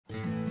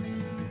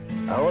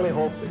I only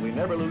hope that we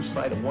never lose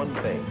sight of one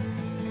thing,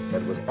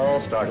 that it was all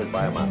started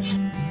by a mouse.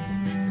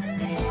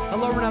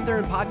 Hello, everyone out there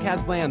in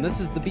podcast land. This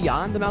is the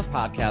Beyond the Mouse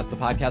podcast, the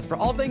podcast for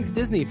all things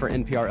Disney for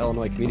NPR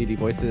Illinois Community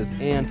Voices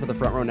and for the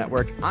Front Row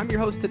Network. I'm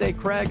your host today,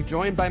 Craig,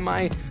 joined by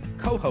my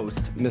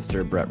co-host,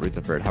 Mr. Brett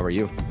Rutherford. How are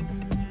you?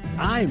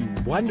 I'm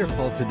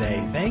wonderful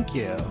today. Thank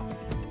you.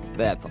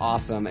 That's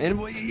awesome.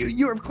 And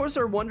you of course,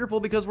 are wonderful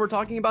because we're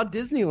talking about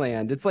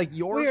Disneyland. It's like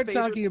your We are favorite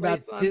talking about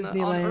place on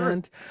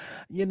Disneyland,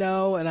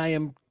 and I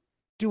am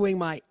doing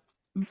my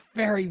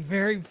very,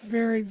 very,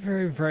 very,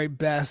 very, very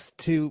best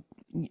to,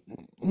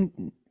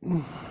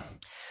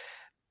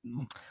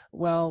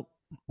 well,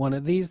 one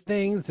of these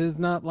things is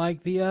not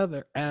like the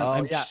other. And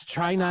I'm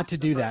trying not to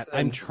do that.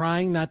 I'm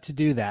trying not to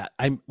do that.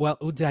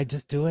 Did I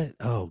just do it?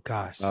 Oh,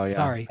 gosh. Oh, yeah.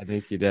 Sorry. I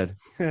think you did.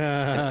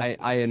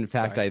 In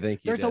fact, I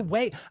think you There's did. a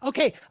way.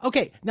 Okay.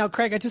 Now,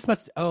 Craig, I just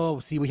must,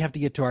 we have to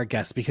get to our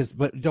guests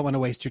but we don't want to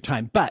waste your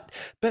time. But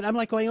I'm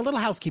like going a little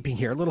housekeeping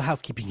here.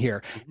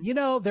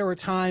 Mm-hmm. There were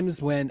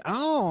times when,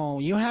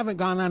 you haven't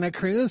gone on a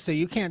cruise, so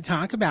you can't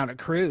talk about a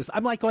cruise.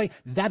 I'm like going,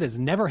 that has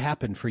never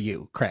happened for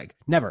you, Craig.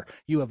 Never.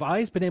 You have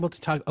always been able to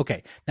talk. Okay.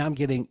 Now I'm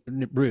getting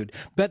rude.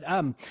 But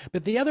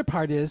the other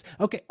part is,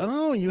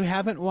 you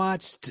haven't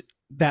watched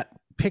that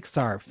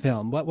Pixar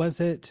film. What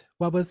was it?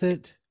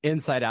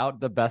 Inside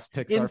Out, the best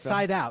Pixar film.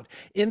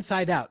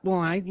 Inside Out.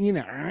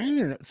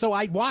 Well, so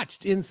I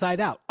watched Inside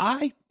Out.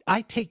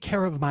 I take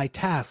care of my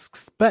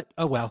tasks, but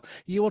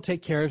you will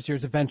take care of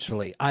yours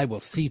eventually. I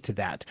will see to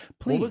that.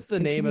 Please. What was the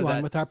name of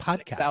that with our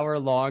podcast?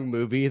 6-hour-long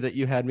movie that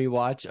you had me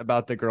watch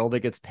about the girl that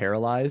gets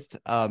paralyzed?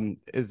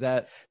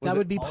 That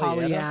would be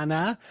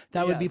Pollyanna?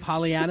 That would be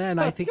Pollyanna,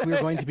 and I think we were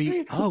going to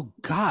be. Oh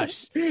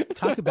gosh,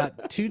 talk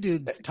about two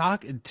dudes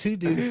talking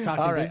Disney.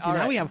 Right.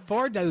 Now we have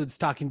 4 dudes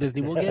talking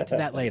Disney. We'll get to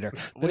that later.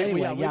 But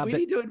anyway,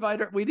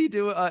 we need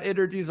to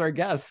introduce our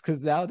guests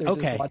because now they're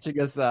just watching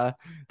us.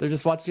 They're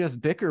just watching us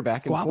bicker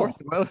back and forth.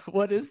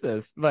 What is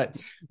this?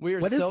 But we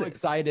are so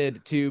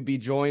excited to be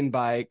joined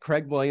by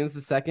Craig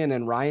Williams II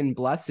and Ryan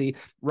Blessey.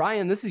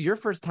 Ryan, this is your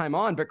first time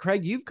on, but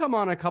Craig, you've come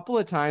on a couple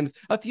of times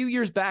a few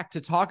years back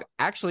to talk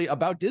actually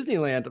about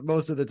Disneyland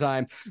most of the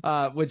time,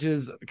 which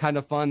is kind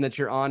of fun that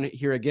you're on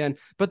here again.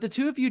 But the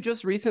two of you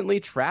just recently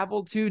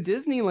traveled to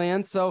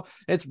Disneyland, so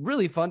it's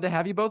really fun to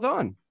have you both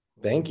on.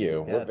 Thank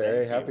you. We're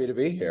very happy to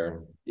be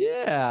here.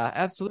 Yeah,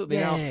 absolutely.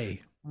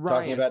 Yay. Now,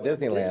 Ryan, talking about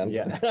Disneyland.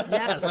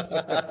 Yes.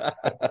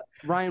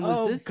 Ryan,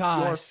 was this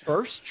your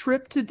first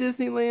trip to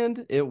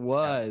Disneyland? It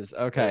was.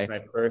 Okay. It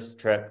was my first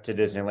trip to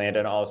Disneyland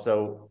and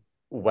also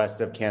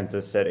west of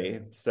Kansas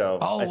City. So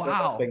I still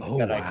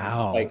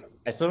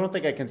don't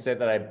think I can say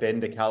that I've been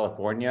to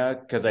California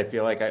because I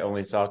feel like I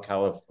only saw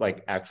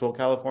actual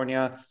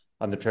California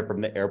on the trip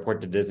from the airport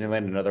to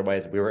Disneyland, and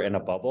otherwise we were in a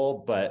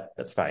bubble, but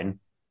that's fine.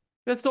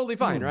 That's totally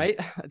fine, right?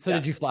 So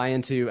Did you fly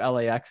into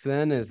LAX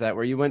then? Is that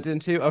where you went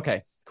into?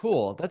 Okay,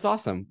 cool. That's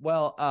awesome.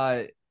 Well,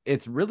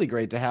 it's really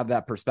great to have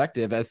that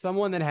perspective. As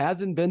someone that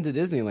hasn't been to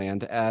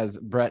Disneyland, as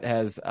Brett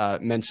has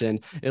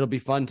mentioned, it'll be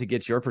fun to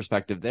get your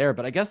perspective there.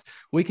 But I guess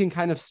we can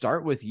kind of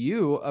start with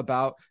you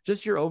about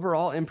just your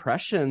overall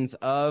impressions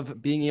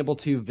of being able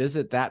to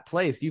visit that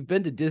place. You've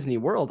been to Disney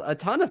World a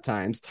ton of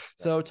times.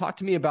 So talk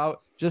to me about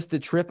just the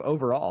trip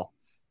overall.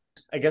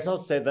 I guess I'll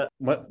say that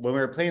when we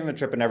were planning the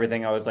trip and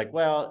everything, I was like,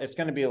 well, it's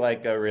going to be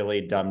like a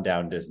really dumbed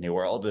down Disney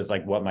World is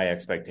like what my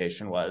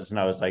expectation was. And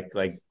I was like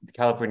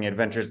California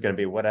Adventure is going to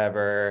be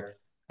whatever.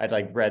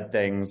 I'd read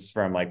things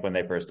from when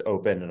they first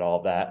opened and all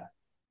of that.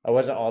 I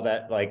wasn't all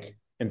that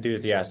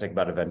enthusiastic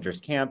about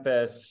Avengers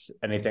Campus,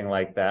 anything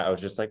like that. I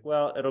was just like,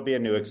 well, it'll be a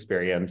new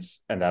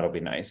experience and that'll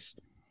be nice.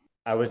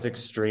 I was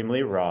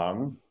extremely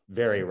wrong,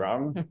 very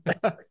wrong.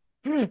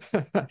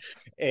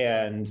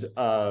 And,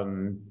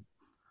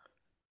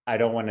 I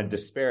don't want to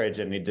disparage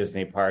any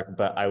Disney park,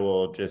 but I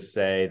will just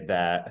say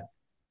that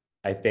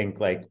I think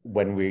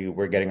when we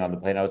were getting on the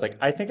plane, I was like,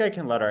 I think I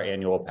can let our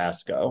annual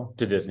pass go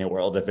to Disney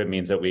World if it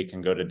means that we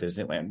can go to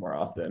Disneyland more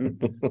often.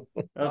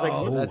 I was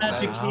like,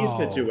 Magic Key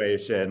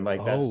situation. That's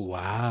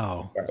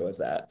where I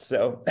was at.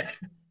 So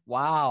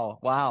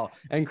Wow.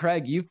 And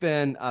Craig, you've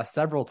been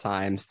several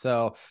times.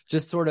 So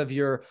just sort of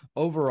your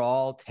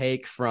overall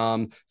take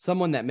from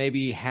someone that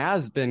maybe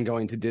has been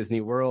going to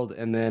Disney World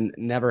and then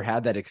never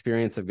had that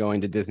experience of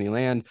going to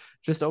Disneyland,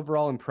 just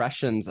overall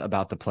impressions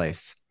about the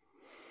place.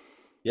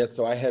 Yes,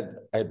 so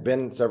I'd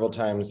been several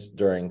times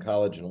during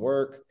college and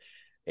work,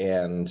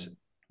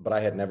 but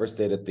I had never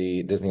stayed at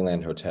the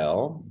Disneyland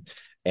Hotel.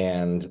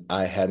 And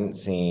I hadn't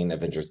seen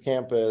Avengers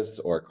Campus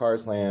or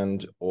Cars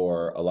Land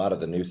or a lot of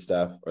the new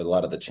stuff or a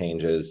lot of the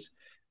changes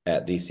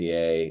at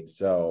DCA.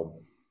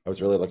 So I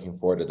was really looking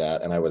forward to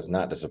that. And I was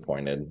not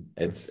disappointed.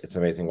 It's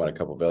amazing what a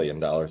couple $1 billion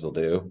will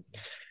do.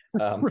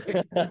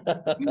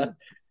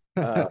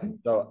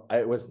 So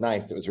it was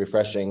nice. It was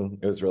refreshing.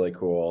 It was really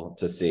cool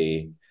to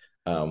see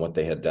what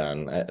they had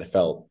done. It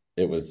felt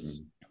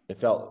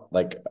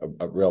like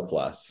a real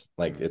plus.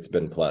 It's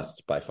been plus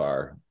by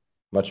far,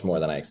 much more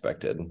than I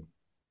expected.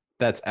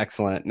 That's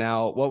excellent.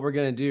 Now, what we're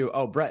going to do...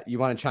 Oh, Brett, you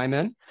want to chime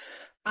in?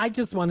 I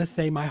just want to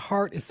say my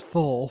heart is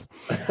full.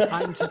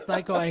 I'm just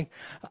like going,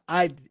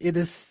 it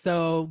is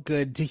so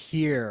good to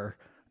hear.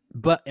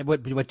 But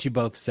what you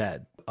both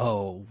said.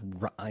 Oh,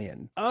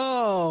 Ryan.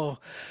 Oh,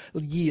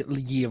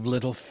 ye of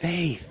little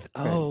faith.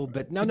 Oh,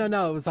 but no.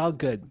 It was all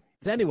good.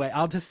 Anyway,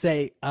 I'll just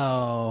say,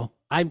 oh,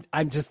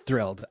 I'm just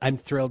thrilled. I'm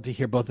thrilled to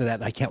hear both of that.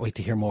 And I can't wait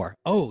to hear more.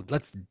 Oh,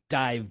 let's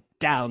dive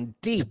down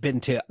deep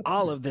into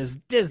all of this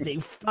Disney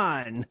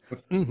fun.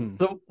 Mm-hmm.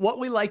 So what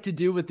we like to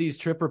do with these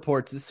trip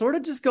reports is sort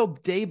of just go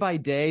day by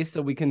day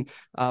so we can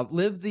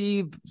live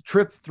the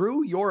trip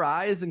through your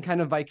eyes and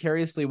kind of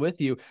vicariously with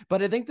you.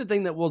 But I think the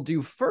thing that we'll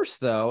do first,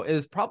 though,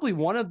 is probably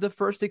one of the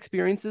first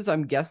experiences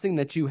I'm guessing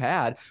that you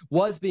had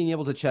was being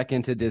able to check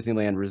into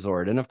Disneyland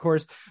Resort. And of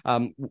course,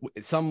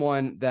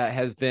 someone that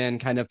has been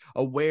kind of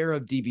aware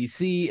of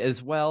DVC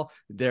as well,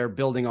 they're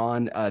building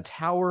on a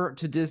tower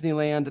to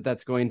Disneyland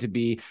that's going to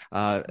be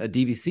a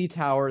DVC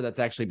tower that's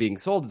actually being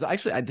sold. It's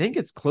actually, I think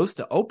it's close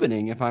to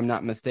opening, if I'm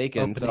not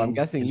mistaken. So I'm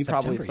guessing you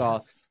probably saw.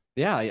 Yes.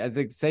 Yeah, I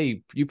think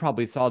you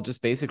probably saw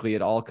just basically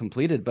it all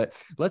completed. But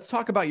let's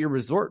talk about your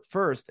resort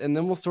first, and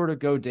then we'll sort of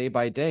go day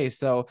by day.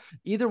 So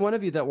either one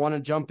of you that want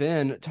to jump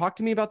in, talk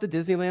to me about the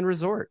Disneyland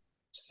Resort.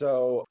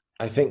 So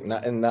I think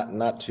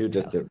not too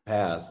distant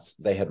past,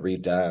 they had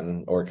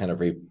redone or kind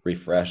of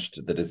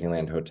refreshed the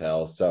Disneyland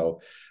Hotel.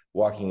 So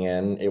walking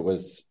in, it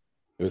was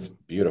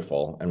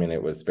beautiful. I mean,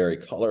 it was very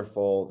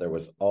colorful. There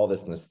was all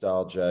this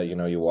nostalgia. You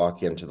know, you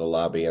walk into the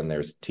lobby and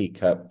there's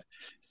teacup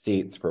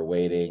seats for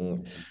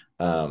waiting.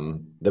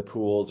 The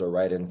pools are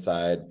right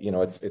inside. You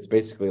know, it's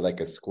basically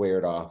like a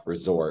squared off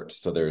resort.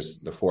 So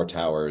there's the 4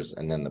 towers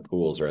and then the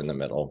pools are in the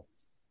middle.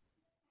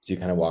 So you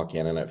kind of walk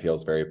in and it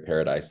feels very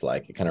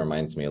paradise-like. It kind of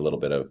reminds me a little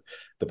bit of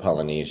the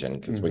Polynesian,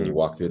 because when you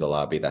walk through the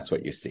lobby, that's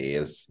what you see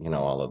is, you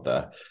know, all of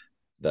the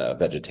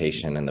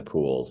vegetation and the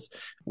pools.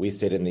 We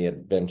stayed in the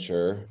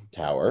Adventure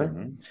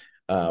Tower,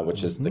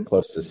 which is the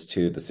closest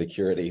to the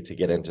security to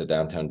get into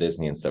downtown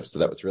Disney and stuff. So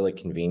that was really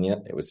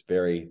convenient. It was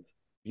very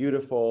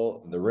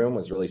beautiful. The room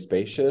was really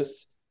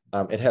spacious.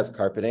 It has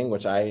carpeting,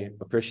 which I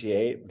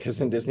appreciate,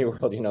 because in Disney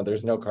World, you know,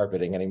 there's no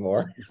carpeting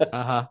anymore.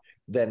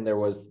 Then there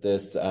was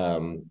this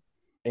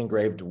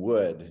engraved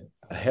wood,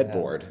 a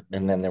headboard,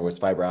 and then there was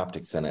fiber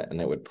optics in it, and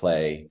it would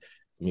play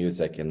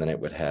music, and then it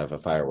would have a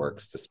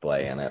fireworks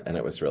display in it, and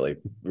it was really,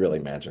 really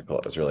magical.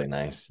 It was really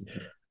nice.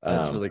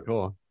 That's really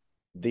cool.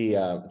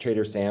 The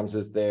Trader Sam's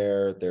is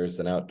there.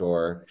 There's an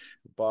outdoor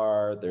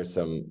bar. There's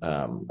some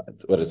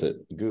what is it?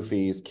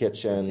 Goofy's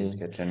Kitchen.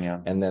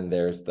 Yeah. And then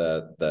there's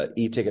the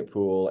e-ticket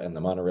pool and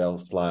the monorail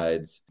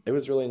slides. It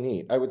was really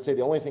neat. I would say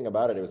the only thing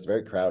about it was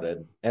very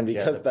crowded, and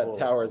because that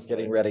tower is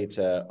getting ready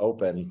to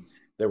open,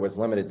 there was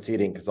limited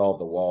seating because all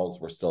the walls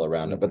were still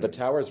around it. But the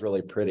tower is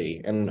really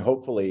pretty, and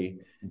hopefully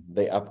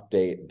they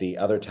update the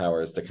other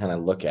towers to kind of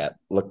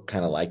look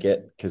kind of like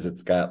it, because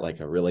it's got like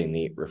a really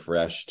neat,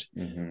 refreshed,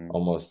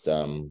 almost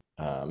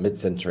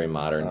mid-century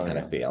modern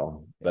of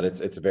feel. But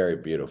it's very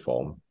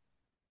beautiful.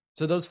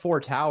 So those 4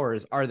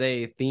 towers, are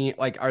they kind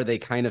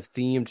of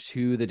themed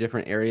to the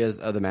different areas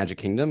of the Magic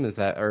Kingdom? Is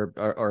that or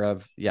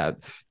of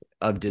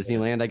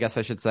Disneyland, I guess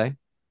I should say?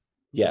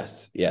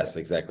 Yes,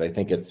 exactly. I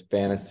think it's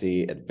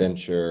fantasy,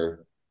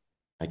 adventure.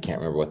 I can't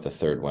remember what the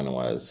third one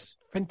was.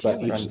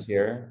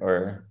 Frontier,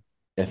 or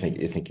I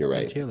think you're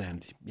right.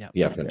 Frontierland.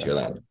 Yeah,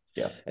 Frontierland.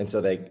 Yeah. And so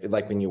they,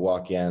 like, when you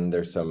walk in,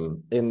 there's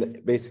some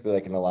basically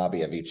like in the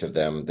lobby of each of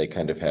them, they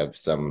kind of have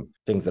some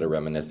things that are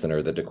reminiscent,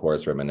 or the decor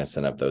is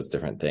reminiscent of those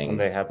different things. And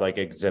they have like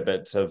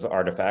exhibits of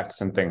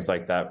artifacts and things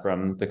like that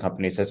from the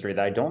company's history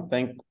that I don't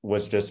think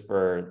was just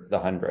for the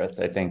 100th.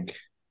 I think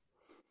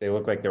they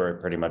look like they were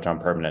pretty much on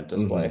permanent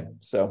display.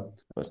 So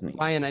it was neat.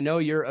 Ryan, I know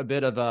you're a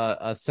bit of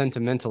a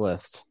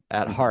sentimentalist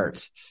at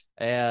heart.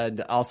 And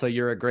also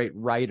you're a great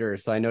writer.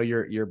 So I know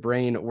your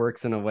brain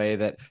works in a way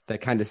that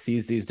kind of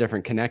sees these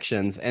different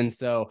connections. And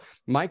so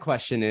my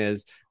question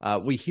is,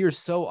 we hear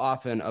so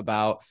often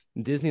about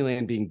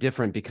Disneyland being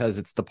different because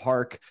it's the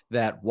park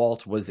that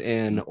Walt was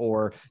in,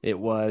 or it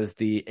was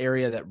the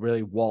area that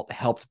really Walt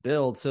helped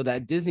build. So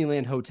that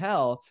Disneyland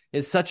Hotel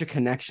is such a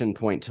connection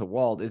point to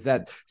Walt. Is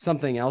that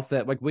something else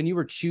that, like, when you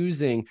were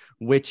choosing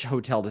which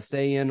hotel to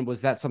stay in,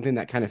 was that something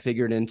that kind of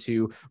figured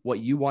into what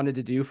you wanted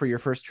to do for your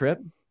first trip?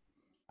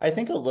 I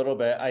think a little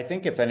bit. I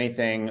think if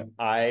anything,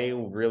 I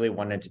really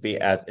wanted to be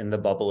as in the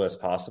bubble as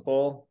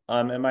possible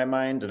in my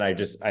mind. And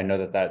I know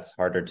that that's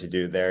harder to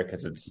do there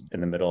because it's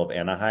in the middle of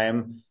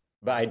Anaheim,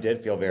 but I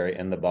did feel very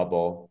in the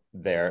bubble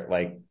there.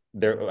 Like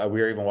we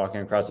were even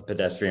walking across a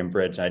pedestrian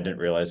bridge, and I didn't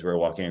realize we were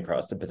walking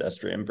across the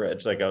pedestrian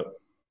bridge. Like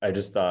I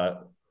just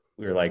thought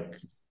we were like,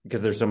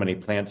 because there's so many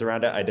plants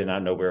around it, I did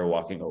not know we were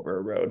walking over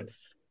a road.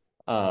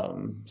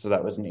 So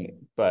that was neat,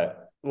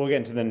 but we'll get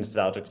into the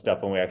nostalgic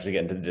stuff when we actually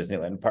get into the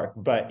Disneyland park.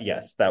 But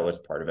yes, that was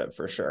part of it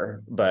for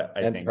sure. But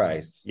I think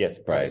price. Yes,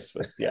 price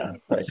was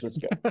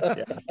good.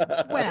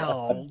 Yeah.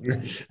 Well,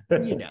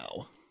 you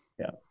know.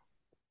 Yeah.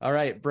 All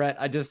right, Brett,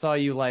 I just saw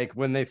you, like,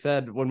 when they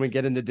said, when we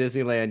get into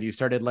Disneyland, you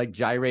started like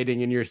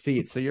gyrating in your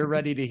seat. So you're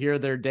ready to hear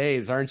their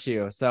days, aren't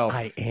you? So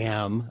I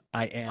am.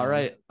 All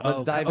right,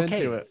 let's dive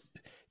into it.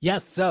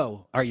 Yes.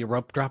 So, are you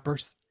rope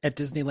droppers at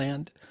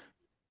Disneyland?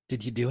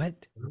 Did you do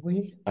it?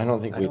 I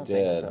don't think we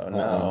did. So.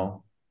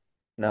 No.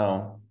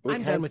 No.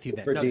 I'm done with you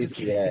then. No, just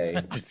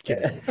kidding. Just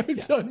kidding. I'm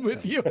done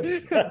with you.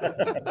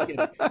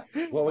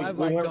 Well, we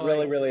went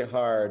really, really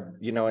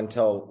hard,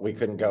 until we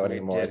couldn't go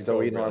anymore. So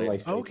we normally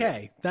stay.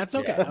 Okay, that's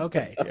okay. Yeah.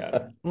 Okay.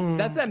 Yeah.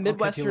 That's that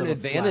Midwestern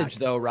advantage,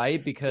 though,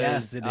 right? Because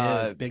yes, it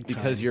is big time.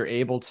 Because you're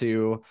able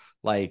to,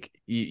 like,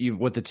 you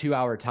with the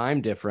 2-hour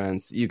time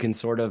difference, you can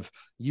sort of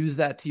use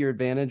that to your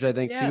advantage, I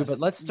think, too. But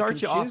let's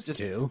start you off.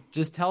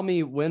 Just tell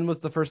me, when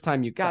was the first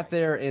time you got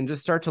there, and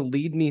just start to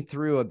lead me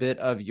through a bit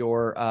of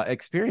your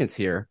experience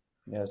here.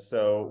 Yeah,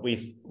 so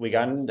we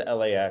got into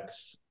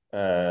LAX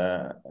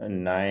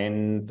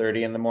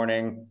 9:30 in the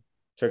morning,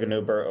 took an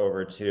Uber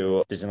over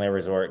to Disneyland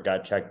Resort,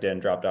 got checked in,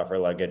 dropped off our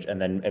luggage,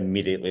 and then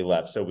immediately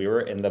left. So we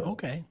were in the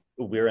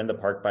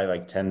park by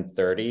like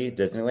 10:30.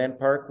 Disneyland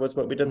Park was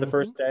what we did the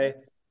first day,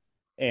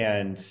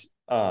 and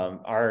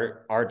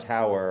our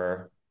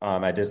tower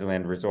at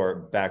Disneyland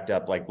Resort backed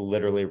up like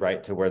literally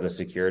right to where the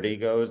security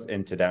goes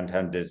into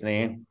downtown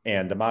Disney,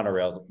 and the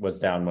monorail was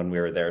down when we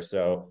were there,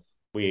 so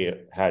we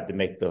had to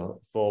make the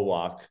full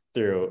walk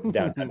through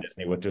downtown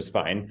Disney, which was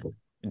fine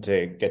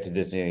to get to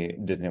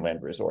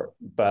Disneyland Resort.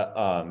 But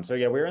so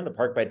yeah, we were in the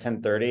park by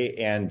 10:30,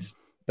 and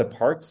the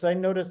parks I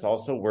noticed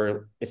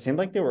also it seemed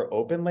like they were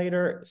open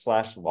later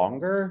 /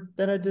 longer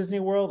than at Disney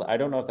World. I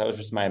don't know if that was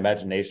just my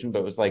imagination, but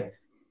it was like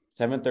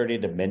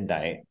 7:30 to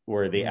midnight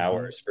were the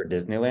hours for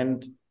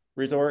Disneyland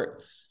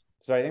Resort.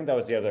 So I think that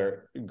was the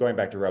other, going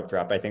back to rope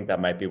drop, I think that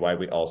might be why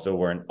we also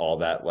weren't all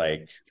that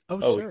like,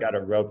 we got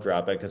to rope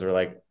drop it, because we're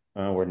like,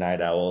 oh, we're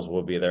night owls,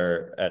 we'll be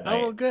there at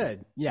night. Oh,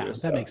 good. Yeah,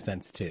 that makes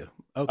sense too.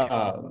 Okay.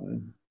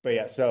 But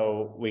yeah,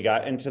 so we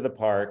got into the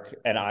park,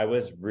 and I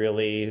was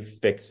really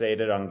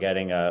fixated on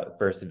getting a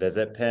first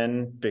visit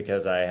pin,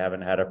 because I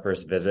haven't had a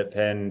first visit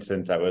pin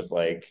since I was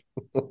like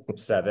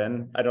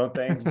 7, I don't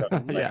think. So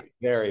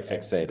very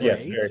fixated.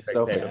 Yes, very fixated.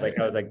 So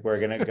I was like, we're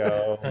gonna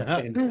go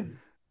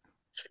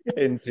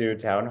into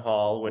town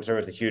hall, which there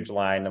was a huge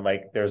line, and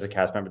like there was a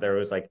cast member there who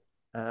was like,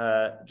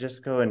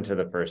 just go into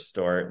the first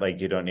store, like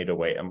you don't need to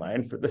wait in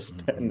line for this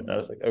pin. And I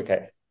was like,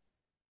 okay.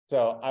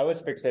 So I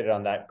was fixated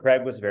on that.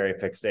 Craig was very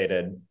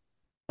fixated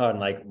on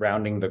like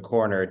rounding the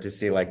corner to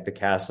see like the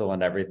castle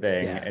and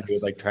everything. Yes. And he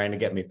was like trying to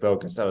get me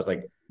focused. I was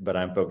like, but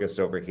I'm focused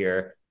over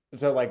here.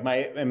 So like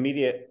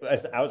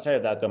outside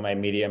of that though, my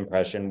immediate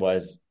impression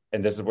was,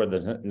 and this is where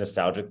the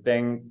nostalgic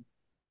thing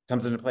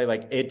comes into play,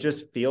 like it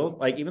just feels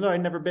like, even though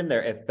I'd never been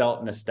there, it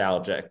felt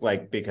nostalgic,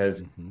 like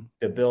because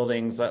the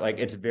buildings, like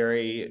it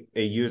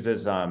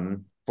uses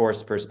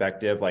forced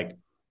perspective like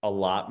a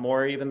lot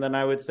more even than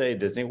I would say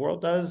Disney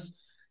World does.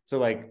 So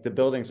like the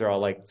buildings are all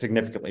like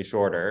significantly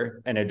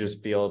shorter, and it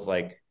just feels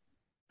like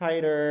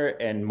tighter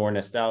and more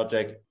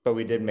nostalgic. But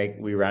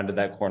we rounded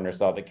that corner,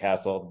 saw the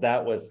castle.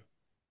 That was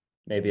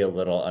maybe a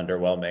little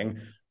underwhelming,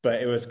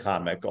 but it was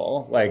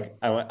comical. Like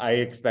I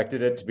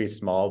expected it to be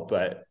small,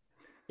 but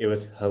it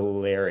was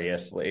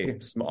hilariously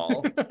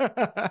small.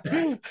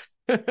 It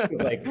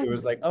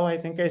was like, oh, I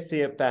think I see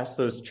it past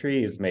those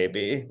trees,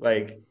 maybe.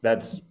 Like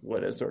that's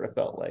what it sort of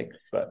felt like.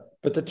 But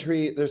the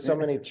tree, there's so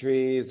many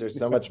trees, there's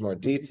so much more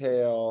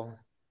detail.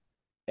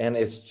 And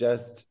it's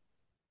just,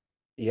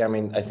 I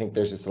mean, I think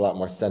there's just a lot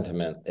more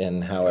sentiment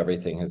in how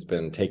everything has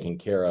been taken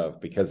care of,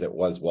 because it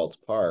was Walt's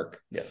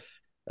Park. Yes.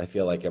 I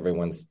feel like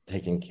everyone's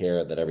taking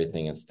care that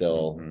everything is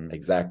still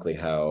exactly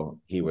how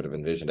he would have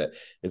envisioned it.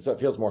 It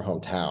feels more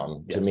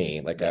hometown to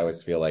me. Like I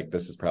always feel like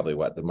this is probably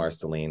what the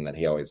Marceline that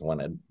he always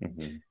wanted,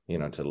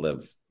 to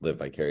live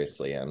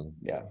vicariously in.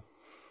 Yeah.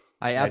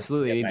 I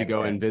absolutely need to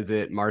go and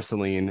visit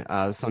Marceline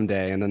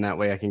someday, and then that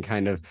way I can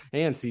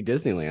and see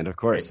Disneyland, of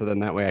course. Right. So then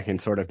that way I can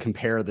sort of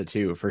compare the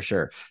two for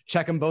sure.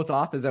 Check them both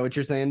off. Is that what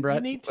you're saying, Brett?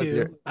 You need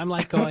to. I'm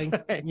like going,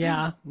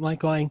 I'm like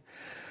going,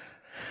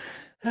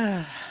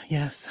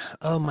 yes.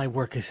 Oh, my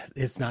work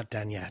is not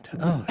done yet.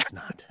 Oh, it's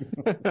not.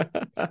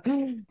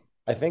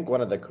 I think one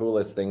of the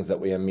coolest things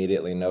that we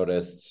immediately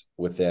noticed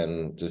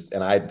within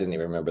and I didn't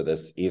even remember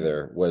this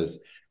either, was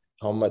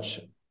how much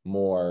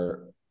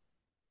more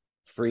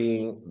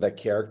freeing the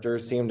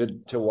characters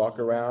seemed to walk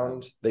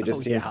around. They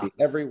just seemed to be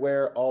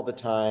everywhere all the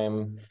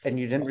time. And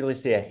you didn't really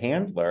see a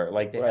handler.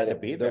 Like they had to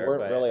be there. There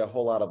weren't really a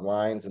whole lot of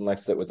lines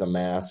unless it was a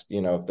masked,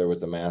 if there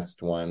was a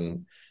masked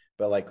one.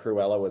 But like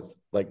Cruella was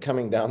like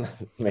coming down the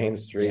main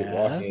street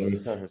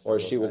walking, or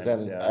she was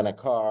in a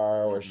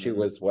car, or she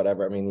was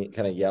whatever. I mean,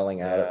 kind of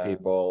yelling out at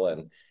people.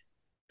 And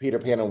Peter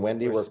Pan and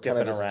Wendy were kind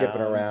of just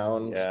skipping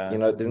around. Yeah.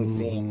 It didn't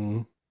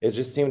seem. It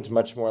just seemed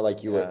much more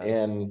like you were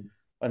in.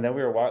 And then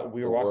we were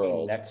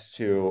walking next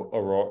to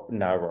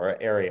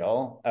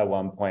Ariel at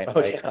one point,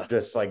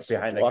 just like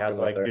behind the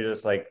castle. Like we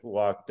just like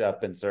walked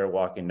up and started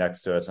walking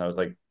next to us, and I was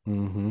like,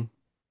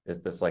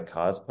 is this like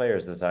cosplay, or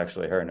is this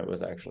actually her? And it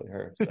was actually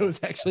her. So. It was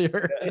actually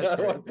her.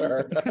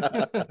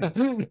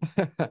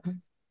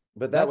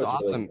 But that was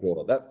awesome. Really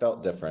cool. That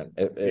felt different.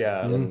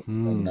 In a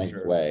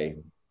nice way.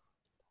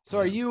 So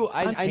are you?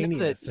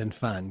 Spontaneous and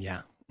fun.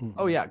 Yeah.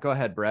 Oh yeah. Go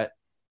ahead, Brett.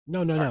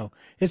 No.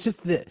 It's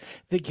just the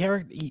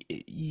character,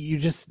 you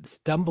just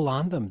stumble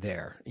on them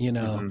there,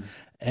 And,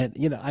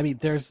 I mean,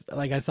 there's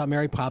like, I saw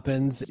Mary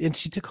Poppins, and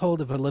she took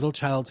hold of a little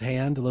child's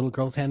hand, a little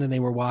girl's hand, and they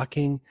were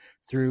walking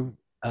through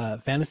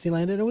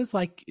Fantasyland, and it was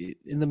like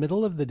in the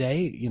middle of the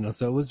day,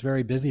 so it was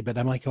very busy, but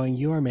I'm like going,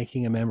 you are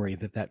making a memory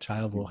that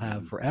child will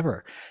have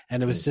forever.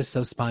 And it was just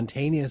so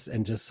spontaneous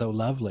and just so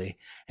lovely.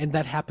 And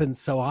that happens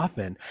so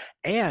often.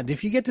 And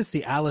if you get to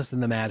see Alice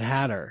and the Mad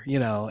Hatter,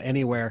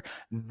 anywhere,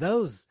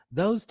 those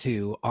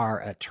two are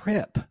a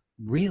trip.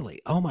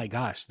 Really. Oh my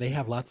gosh. They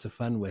have lots of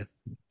fun with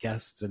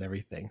guests and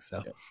everything.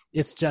 So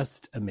it's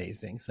just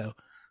amazing. So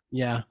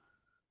yeah.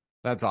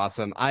 That's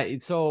awesome.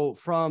 So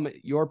from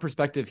your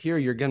perspective here,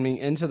 you're getting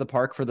into the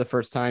park for the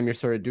first time. You're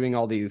sort of doing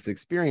all these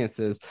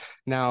experiences.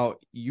 Now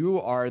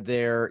you are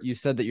there. You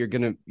said that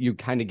you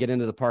kind of get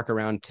into the park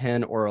around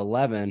 10 or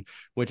 11,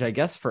 which I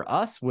guess for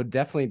us would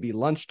definitely be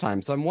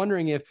lunchtime. So I'm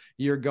wondering if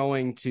you're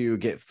going to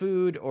get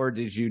food, or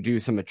did you do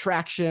some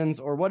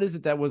attractions, or what is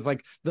it that was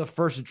like the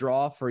first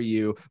draw for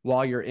you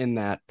while you're in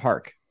that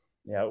park?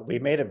 Yeah, we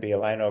made a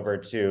beeline over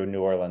to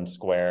New Orleans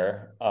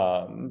Square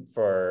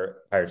for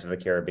Pirates of the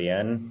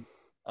Caribbean.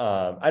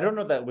 I don't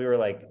know that we were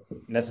like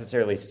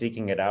necessarily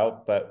seeking it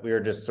out, but we were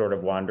just sort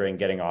of wandering,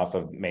 getting off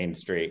of Main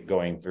Street,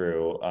 going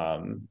through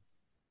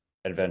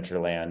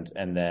Adventureland.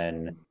 And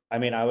then, I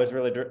mean, I was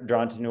really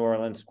drawn to New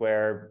Orleans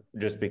Square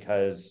just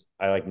because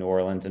I like New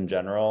Orleans in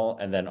general.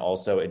 And then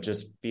also it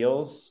just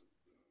feels,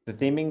 the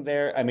theming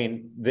there, I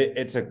mean,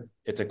 it's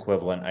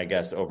equivalent, I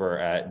guess, over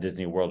at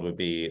Disney World would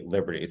be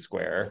Liberty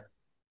Square.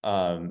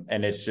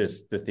 And it's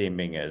just, the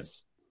theming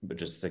is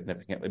just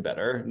significantly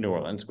better. New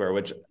Orleans Square,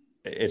 which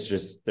it's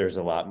just, there's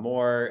a lot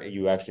more.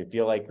 You actually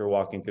feel like you're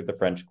walking through the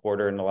French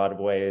Quarter in a lot of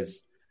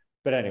ways.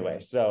 But anyway,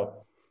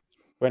 so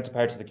went to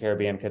Pirates of the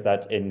Caribbean because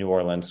that's in New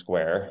Orleans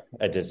Square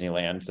at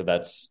Disneyland. So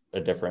that's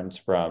a difference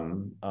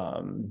from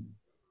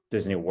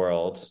Disney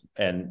World.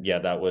 And yeah,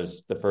 that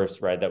was the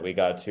first ride that we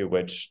got to,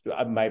 which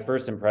my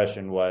first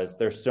impression was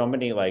there's so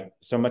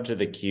much of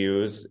the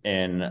queues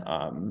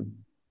in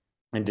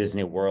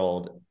Disney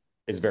World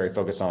is very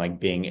focused on like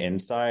being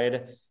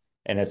inside.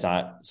 And it's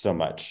not so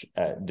much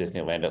at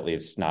Disneyland, at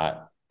least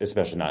not,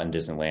 especially not in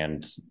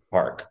Disneyland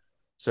Park.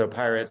 So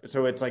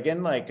it's like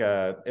in like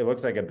it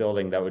looks like a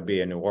building that would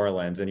be in New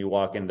Orleans, and you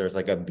walk in, there's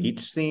like a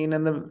beach scene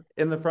in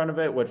the front of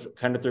it, which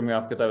kind of threw me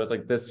off because I was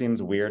like, this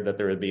seems weird that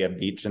there would be a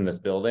beach in this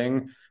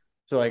building.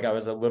 So like I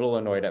was a little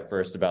annoyed at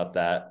first about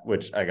that,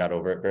 which I got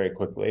over it very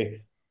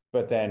quickly.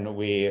 But then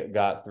we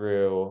got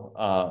through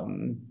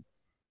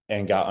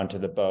and got onto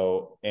the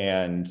boat,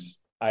 and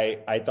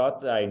I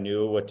thought that I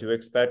knew what to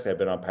expect. I've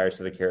been on Pirates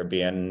of the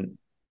Caribbean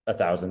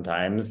 1,000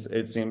 times,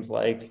 it seems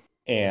like.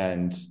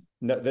 And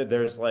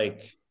there's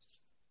like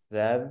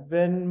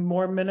 7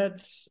 more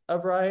minutes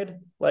of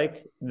ride,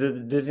 like the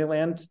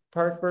Disneyland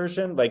park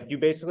version. Like you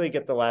basically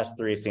get the last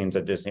 3 scenes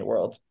at Disney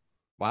World.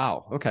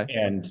 Wow. Okay.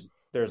 And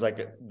there's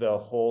like the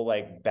whole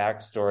like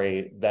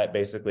backstory that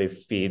basically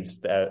feeds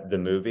the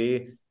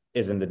movie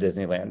is in the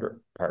Disneyland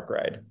park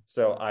ride.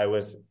 So I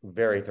was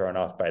very thrown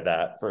off by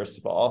that, first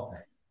of all.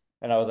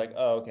 And I was like,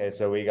 oh, okay.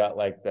 So we got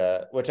like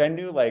which I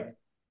knew like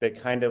they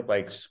kind of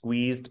like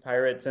squeezed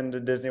pirates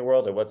into Disney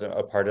World. It wasn't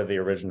a part of the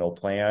original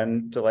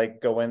plan to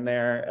like go in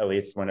there, at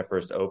least when it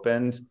first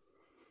opened.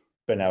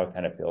 But now it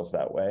kind of feels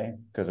that way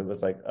because it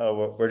was like,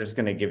 oh, we're just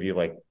going to give you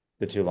like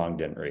the too long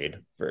didn't read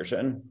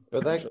version.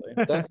 But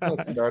that kind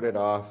of started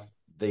off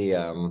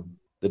the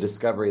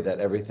discovery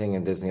that everything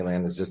in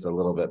Disneyland is just a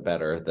little bit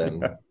better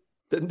than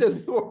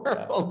Disney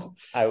World.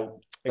 Yeah.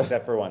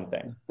 Except for one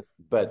thing.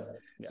 But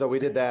so we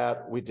did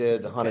that. We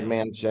did Haunted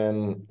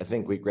Mansion. I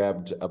think we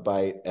grabbed a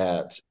bite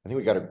at. I think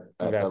we got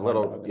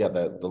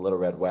the little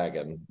red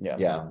wagon.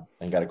 Yeah,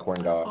 and got a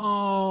corn dog.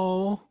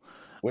 Oh,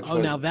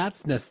 now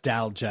that's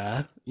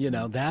nostalgia.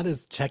 That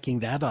is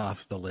checking that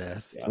off the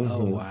list. Yeah.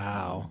 Oh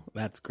wow,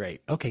 that's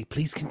great. Okay,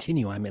 please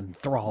continue. I'm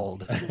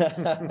enthralled.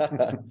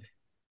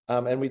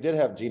 And we did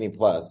have Genie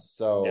Plus,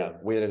 so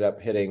we ended up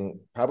hitting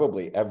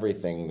probably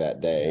everything that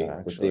day,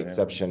 with the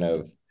exception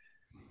of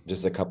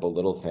just a couple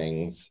little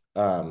things.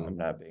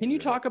 Can you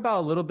talk about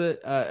a little bit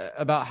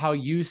about how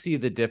you see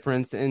the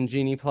difference in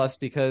Genie Plus?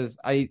 Because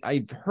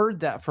I've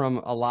heard that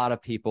from a lot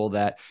of people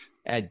that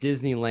at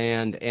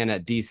Disneyland and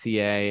at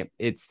DCA,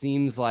 it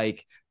seems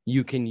like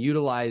you can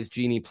utilize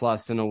Genie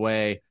Plus in a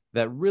way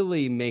that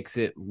really makes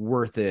it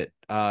worth it.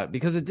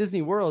 Because at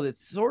Disney World,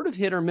 it's sort of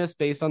hit or miss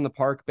based on the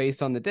park,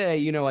 based on the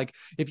day. Like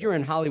if you're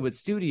in Hollywood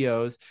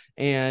Studios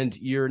and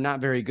you're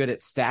not very good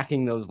at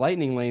stacking those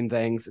lightning lane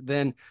things,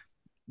 then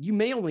you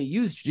may only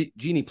use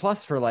Genie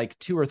Plus for like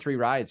 2 or 3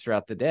 rides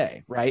throughout the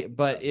day, right?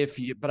 But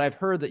I've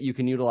heard that you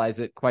can utilize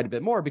it quite a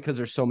bit more because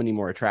there's so many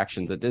more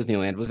attractions at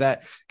Disneyland. Was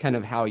that kind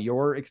of how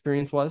your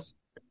experience was?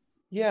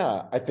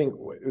 Yeah, I think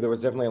there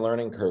was definitely a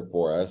learning curve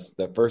for us.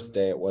 The first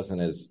day, it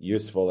wasn't as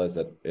useful as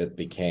it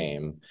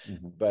became.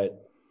 Mm-hmm.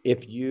 But I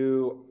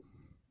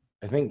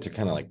think to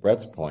kind of like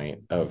Brett's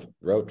point of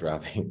road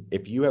dropping,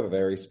 if you have a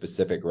very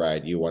specific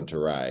ride you want to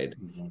ride,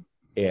 mm-hmm.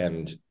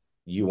 and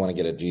you want to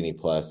get a Genie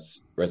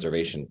Plus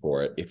reservation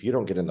for it. If you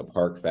don't get in the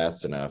park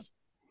fast enough,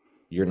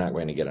 you're not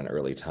going to get an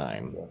early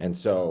time. And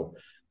so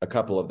a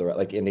couple of the,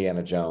 like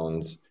Indiana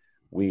Jones,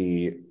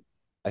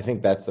 I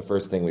think that's the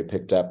first thing we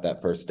picked up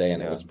that first day,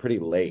 and it was pretty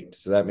late.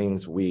 So that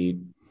means we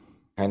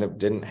kind of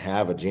didn't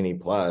have a Genie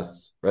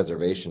Plus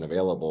reservation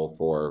available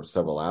for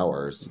several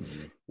hours.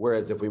 Mm-hmm.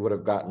 Whereas if we would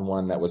have gotten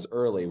one that was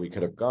early, we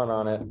could have gone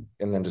on it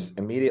and then just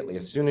immediately,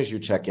 as soon as you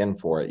check in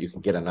for it, you can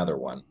get another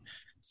one.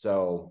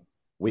 So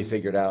we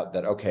figured out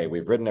that, okay,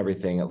 we've ridden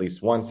everything at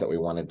least once that we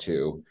wanted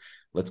to.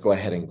 Let's go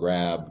ahead and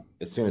grab,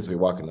 as soon as we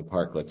walk in the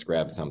park, let's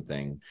grab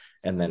something.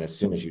 And then as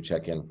soon as you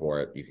check in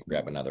for it, you can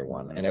grab another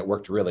one. And it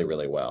worked really,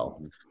 really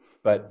well.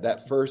 But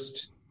that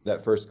first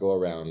go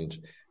around,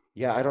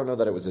 I don't know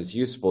that it was as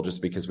useful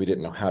just because we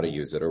didn't know how to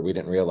use it, or we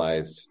didn't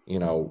realize,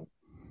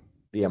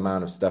 the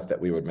amount of stuff that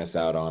we would miss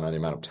out on, or the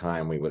amount of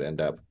time we would end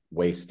up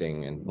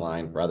wasting in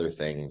line for other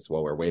things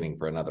while we're waiting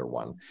for another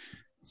one.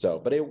 So,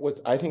 but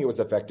I think it was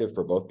effective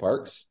for both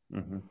parks,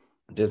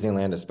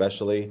 Disneyland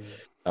especially.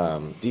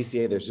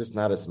 DCA, there's just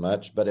not as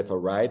much, but if a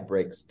ride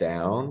breaks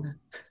down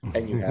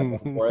and you have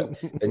one for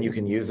it, then you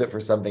can use it for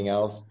something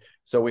else.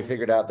 So we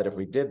figured out that if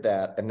we did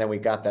that and then we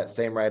got that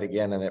same ride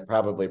again and it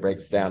probably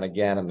breaks down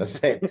again and the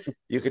same,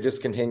 you could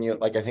just continue.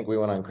 Like, I think we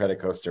went on Credit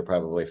Coaster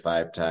probably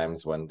 5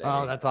 times one day.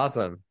 Oh, that's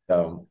awesome.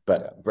 So,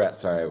 but Brett,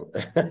 sorry.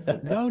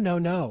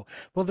 No.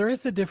 Well, there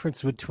is a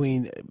difference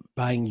between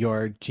buying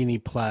your Genie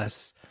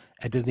Plus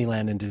at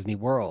Disneyland and Disney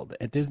World.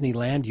 At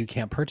Disneyland, you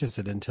can't purchase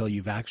it until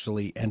you've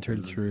actually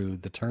entered through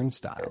the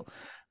turnstile.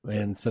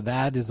 And so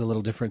that is a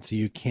little different. So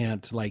you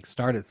can't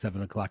start at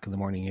 7:00 in the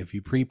morning if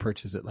you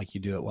pre-purchase it like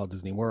you do at Walt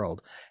Disney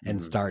World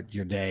and start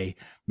your day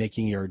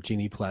making your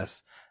Genie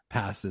Plus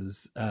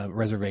passes,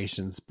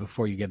 reservations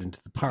before you get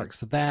into the park.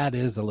 So that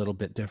is a little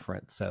bit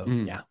different. So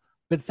yeah.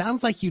 But it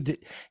sounds like you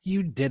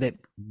did it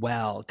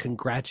well.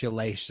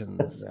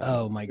 Congratulations. Yeah.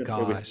 Oh my gosh.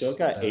 So we still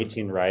got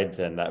 18 rides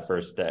in that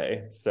first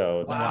day.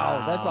 So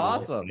wow, that's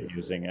awesome.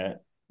 Using it.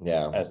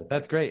 Yeah.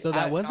 That's great. So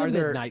that was a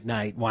midnight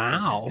night.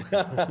 Wow.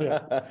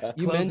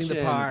 You mentioned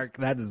the park.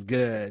 That is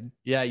good.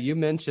 Yeah, you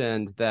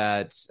mentioned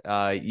that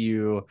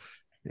you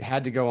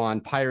had to go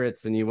on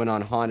Pirates and you went on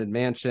Haunted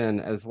Mansion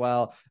as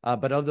well.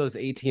 But of those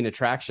 18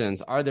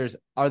 attractions, are there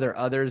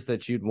others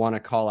that you'd want to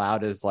call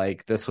out as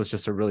this was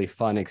just a really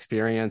fun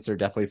experience, or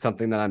definitely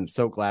something that I'm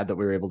so glad that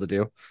we were able to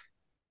do?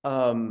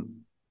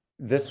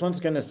 This one's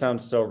going to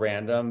sound so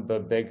random,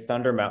 but Big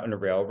Thunder Mountain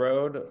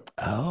Railroad.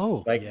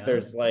 Oh,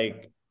 there's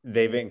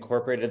they've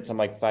incorporated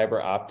some fiber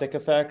optic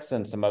effects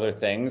and some other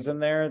things in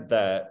there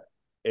that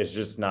is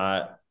just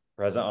not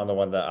present on the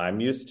one that I'm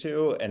used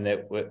to.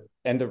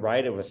 And the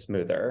ride, it was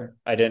smoother.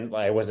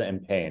 I wasn't in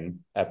pain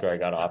after I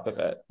got off of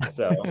it.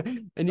 So,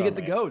 and you get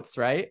the goats,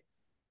 right?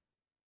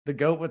 The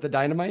goat with the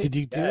dynamite. Did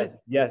you do it?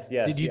 Yes.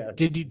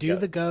 Did you do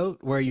the goat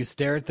where you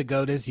stare at the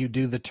goat as you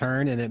do the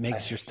turn and it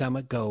makes your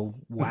stomach go,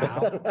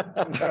 wow?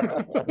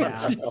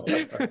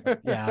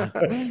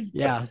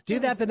 Yeah. Do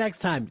that the next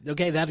time.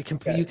 Okay,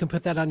 you can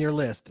put that on your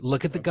list.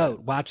 Look at the goat.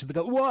 Watch the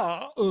goat.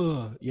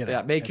 Whoa.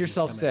 Make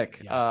yourself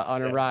sick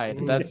on a ride.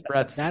 That's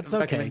Brett's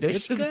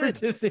recommendation for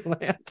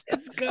Disneyland.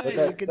 It's good. With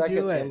that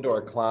second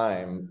indoor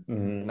climb,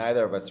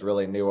 neither of us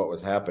really knew what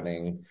was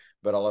happening.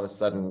 But all of a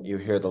sudden, you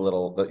hear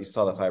you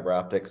saw the fiber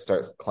optics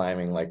start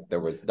climbing like there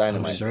was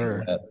dynamite. Oh,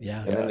 sure.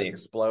 And then the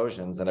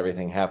explosions and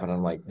everything happened.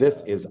 I'm like,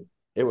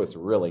 it was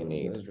really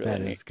neat.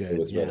 That is good. It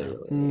was really,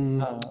 really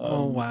neat.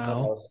 Oh,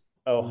 wow.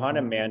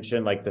 Haunted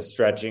Mansion, the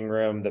stretching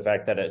room, the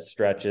fact that it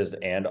stretches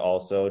and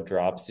also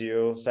drops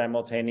you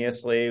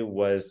simultaneously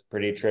was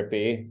pretty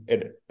trippy.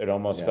 It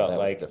almost felt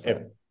like,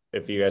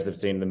 if you guys have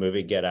seen the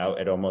movie Get Out,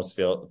 it almost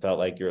felt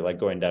like you're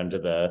going down to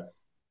the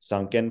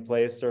sunken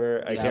place,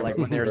 or I can't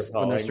remember when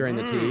they're stirring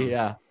the tea.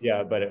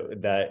 But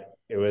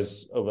it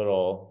was a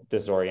little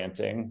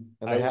disorienting.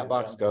 And the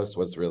Hatbox Ghost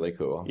was really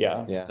cool.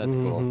 Yeah, that's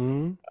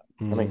cool.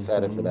 I'm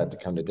excited for that to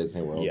come to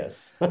Disney World.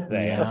 Yes.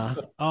 Yeah.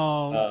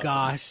 Oh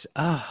gosh.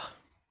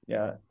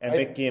 Yeah, and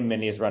Mickey and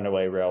Minnie's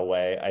Runaway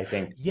Railway, I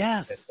think.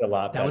 Yes, it's a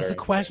lot better. That was a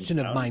question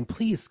of mine.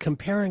 Please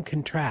compare and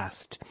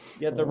contrast.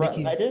 Yeah,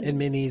 Mickey's and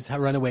Minnie's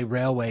Runaway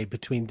Railway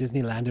between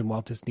Disneyland and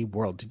Walt Disney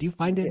World. Did you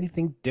find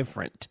anything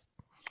different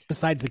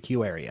besides the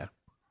queue area?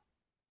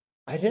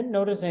 I didn't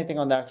notice anything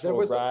on the actual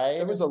ride.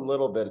 There was a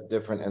little bit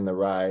different in the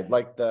ride,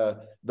 like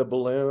the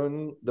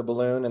balloon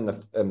and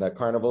the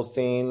carnival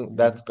scene.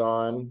 That's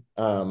gone.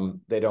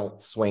 They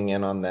don't swing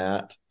in on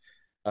that.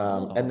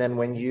 And then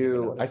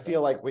I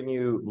feel like when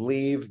you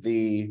leave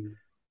the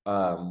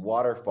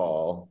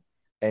waterfall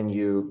and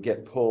you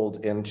get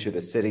pulled into the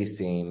city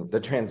scene, the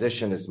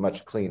transition is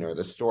much cleaner.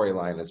 The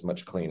storyline is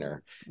much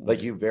cleaner.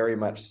 Like, you very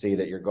much see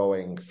that you're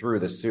going through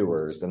the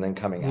sewers and then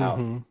coming out,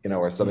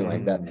 or something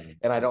like that.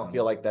 And I don't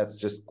feel like that's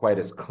just quite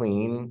as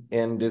clean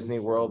in Disney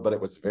World, but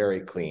it was very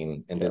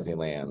clean in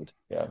Disneyland.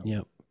 Yeah.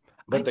 Yep.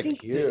 But the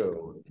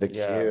queue.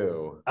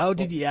 Oh,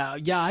 did you?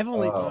 Yeah. I've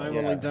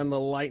only done the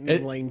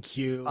lightning lane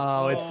queue.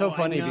 Oh, it's so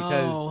funny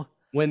because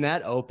when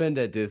that opened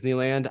at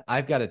Disneyland,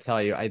 I've got to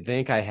tell you, I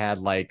think I had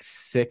like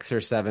 6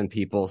 or 7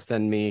 people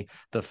send me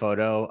the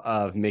photo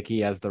of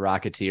Mickey as the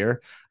Rocketeer.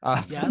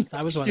 Yes,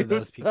 I was one of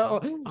those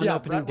people. So, on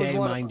opening day,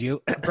 mind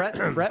you.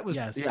 Brett was,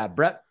 yes. Yeah,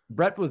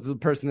 Brett was the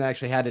person that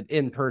actually had it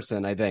in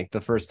person, I think, the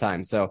first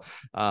time. So,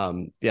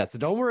 so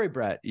don't worry,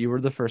 Brett. You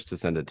were the first to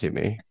send it to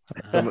me.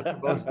 The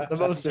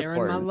most sharing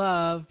important. my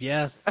love.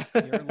 Yes.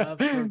 Your love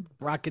for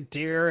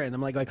Rocketeer. And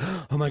I'm like,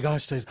 oh my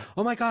gosh, it's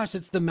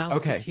the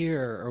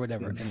Mouseketeer or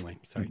whatever. Anyway,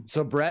 sorry.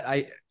 So, Brett,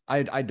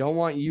 I don't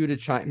want you to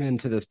chime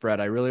into this,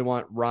 Brett. I really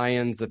want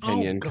Ryan's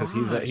opinion because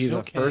he's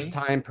a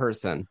first-time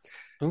person.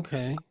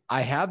 Okay.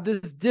 I have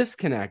this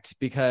disconnect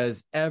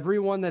because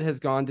everyone that has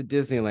gone to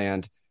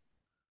Disneyland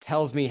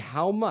tells me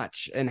how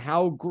much and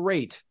how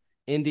great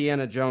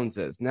Indiana Jones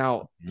is.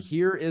 Now,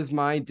 here is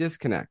my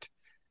disconnect.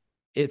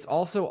 It's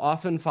also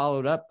often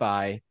followed up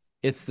by,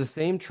 it's the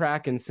same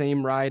track and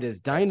same ride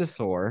as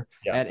Dinosaur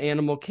at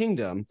Animal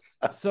Kingdom.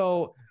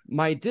 So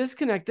my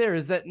disconnect there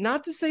is that,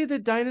 not to say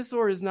that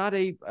Dinosaur is not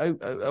a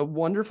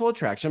wonderful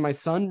attraction. My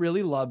son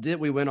really loved it.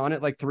 We went on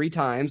it like 3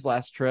 times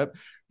last trip,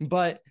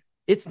 but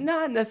it's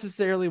not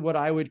necessarily what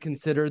I would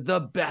consider the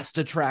best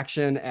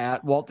attraction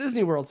at Walt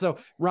Disney World. So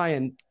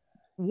Ryan,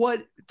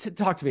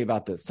 talk to me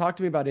about this. Talk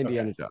to me about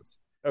Indiana Jones.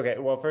 Okay,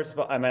 well, first of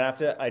all,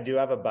 I do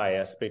have a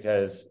bias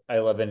because I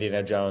love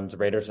Indiana Jones.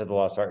 Raiders of the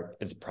Lost Ark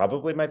is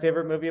probably my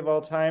favorite movie of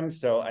all time.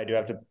 So I do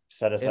have to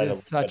set aside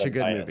such a good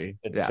bias. movie.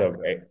 It's so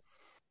great.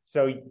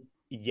 So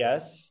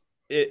yes,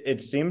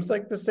 it seems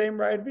like the same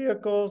ride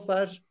vehicle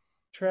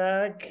 /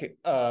 track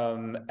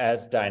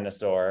as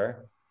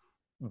Dinosaur,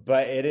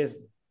 but it is,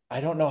 I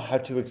don't know how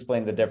to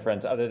explain the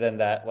difference other than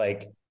that,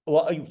 like,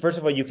 well, first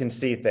of all, you can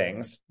see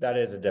things. That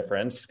is a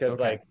difference because,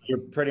 like, you're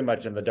pretty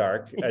much in the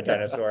dark at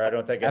Dinosaur. I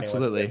don't think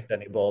anyone fixed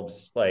any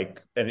bulbs.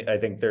 Like, and I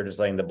think they're just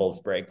letting the bulbs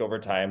break over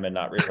time and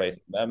not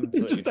replacing them.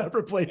 So just not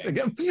replacing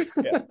them.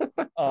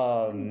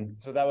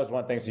 So that was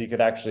one thing. So you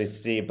could actually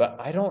see, but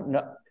I don't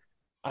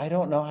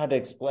know how to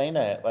explain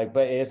it. Like,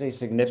 but it is a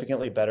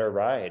significantly better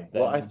ride.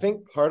 Well, I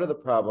think part of the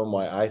problem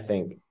why I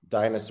think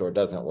Dinosaur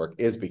doesn't work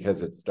is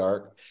because it's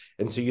dark,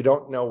 and so you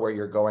don't know where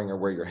you're going or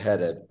where you're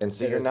headed, and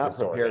so you're not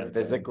prepared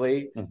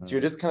physically. So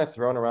you're just kind of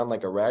thrown around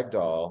like a rag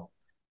doll.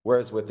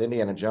 Whereas with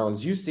Indiana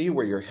Jones, you see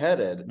where you're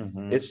headed.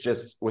 It's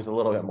just with a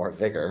little bit more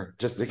vigor,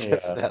 just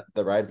because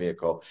the ride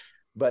vehicle.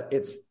 But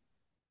it's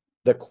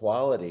the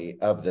quality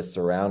of the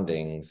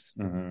surroundings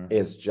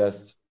is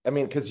just, I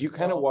mean, because you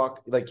kind of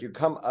walk, like, you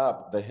come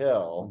up the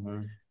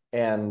hill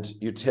and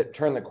you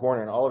turn the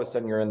corner, and all of a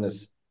sudden you're in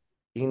this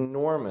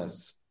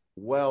enormous,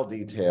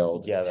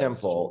 well-detailed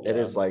temple. It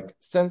is like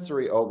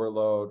sensory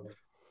overload.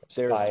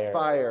 There's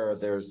fire,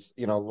 there's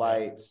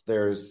lights,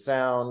 there's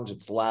sound,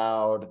 it's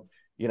loud.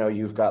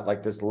 You've got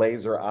like this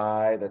laser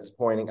eye that's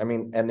pointing. I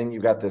mean, and then you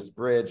got this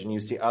bridge and you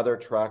see other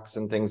trucks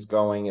and things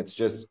going. It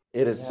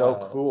is so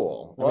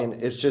cool. Well, I mean,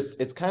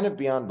 it's kind of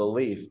beyond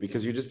belief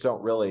because you just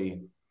don't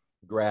really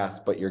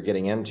grasp what you're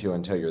getting into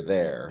until you're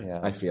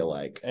there. I feel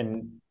like.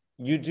 And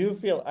you do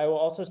feel, I will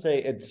also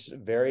say it's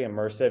very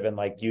immersive, and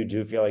like you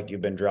do feel like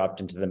you've been dropped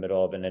into the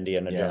middle of an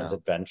Indiana Jones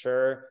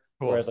adventure.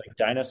 Cool. Whereas like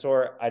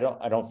Dinosaur, I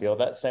don't feel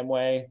that same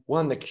way.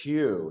 Well, and the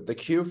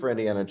queue for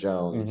Indiana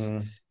Jones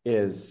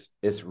is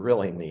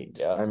really neat.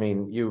 Yeah. I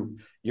mean,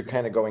 you're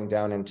kind of going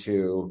down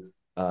into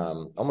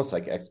almost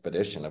like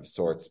expedition of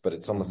sorts, but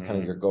it's almost kind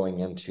of, you're going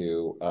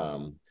into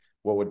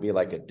what would be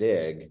like a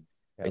dig.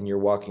 And you're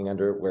walking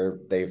under where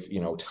they've,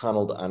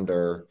 tunneled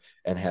under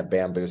and had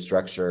bamboo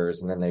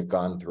structures. And then they've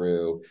gone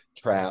through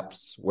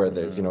traps where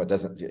there's, it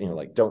doesn't,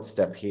 like, don't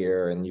step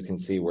here. And you can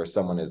see where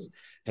someone has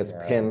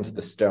pinned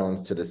the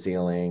stones to the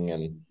ceiling.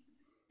 And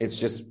it's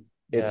just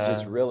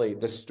really,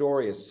 the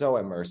story is so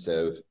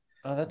immersive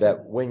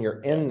that when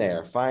you're in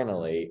there,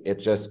 finally, it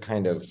just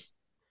kind of,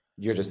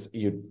 you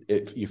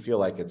feel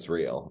like it's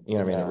real. You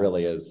know what I mean? It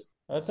really is.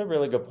 That's a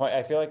really good point.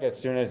 I feel like as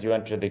soon as you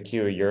enter the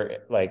queue, you're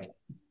like,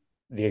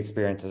 the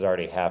experience has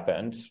already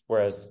happened.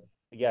 Whereas,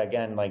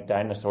 again, like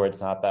Dinosaur,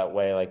 it's not that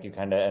way. Like you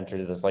kind of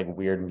enter this like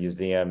weird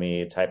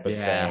museum-y type of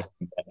thing,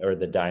 or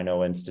the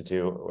Dino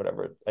Institute or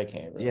whatever. I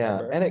can't remember. Yeah,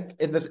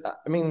 and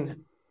I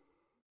mean,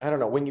 I don't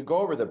know. When you go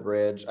over the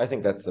bridge, I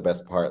think that's the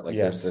best part. Like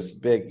there's this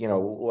big,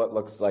 what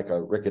looks like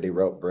a rickety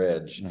rope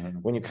bridge.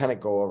 When you kind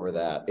of go over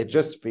that, it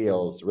just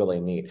feels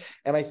really neat.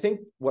 And I think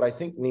what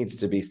needs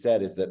to be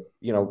said is that,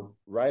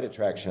 ride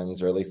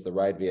attractions, or at least the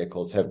ride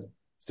vehicles, have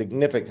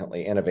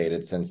significantly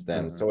innovated since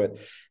then. So it,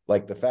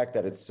 like, the fact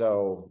that it's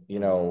so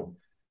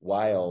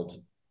wild,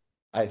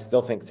 I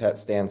still think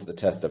stands the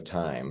test of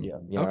time.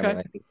 I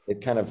mean?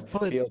 It kind of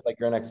feels like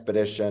you're an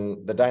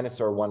expedition. The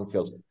Dinosaur one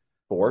feels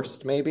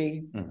forced,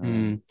 maybe.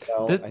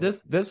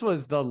 This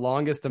was the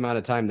longest amount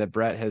of time that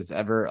Brett has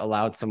ever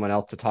allowed someone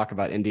else to talk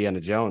about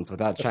Indiana Jones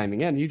without chiming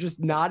in. You just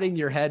nodding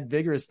your head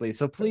vigorously.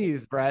 So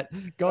please, Brett,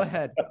 go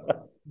ahead.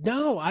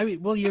 No, I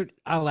mean, well,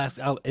 I'll ask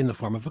in the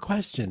form of a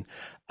question.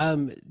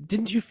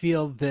 Didn't you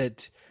feel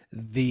that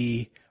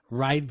the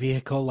ride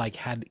vehicle like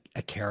had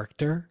a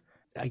character?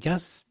 I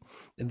guess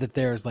that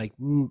there's like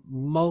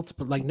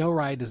multiple, like no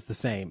ride is the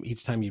same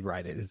each time you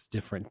ride it. It's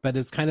different, but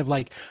it's kind of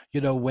like,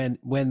 when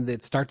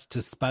it starts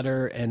to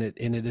sputter and it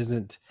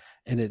isn't,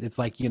 and it's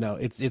like,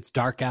 it's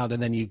dark out,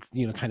 and then you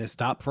kind of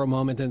stop for a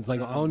moment, and it's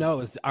like, oh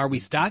no, are we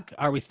stuck?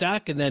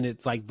 And then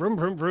it's like vroom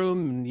vroom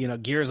vroom,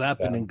 and gears up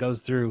and then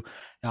goes through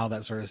all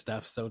that sort of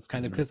stuff. So it's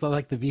kind of, because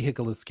like the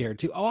vehicle is scared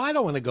too. Oh, I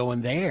don't want to go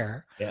in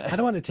there. I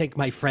don't want to take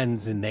my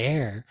friends in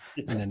there.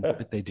 And then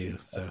but they do.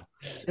 So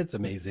it's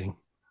amazing.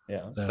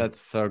 Yeah, so that's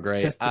so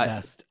great. Just the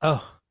best.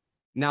 Oh,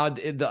 now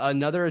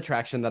another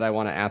attraction that I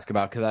want to ask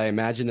about, because I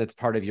imagine it's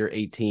part of your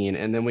 18,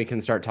 and then we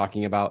can start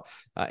talking about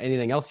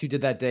anything else you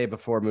did that day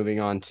before moving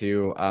on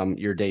to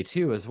your day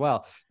 2 as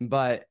well.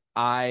 But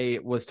I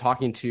was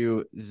talking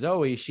to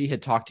Zoe. She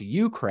had talked to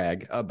you,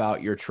 Craig,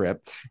 about your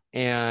trip,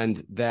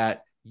 and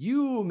that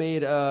you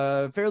made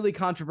a fairly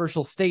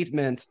controversial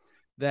statement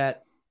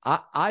that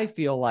I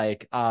feel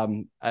like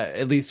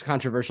at least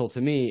controversial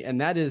to me,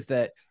 and that is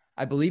that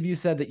I believe you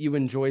said that you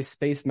enjoy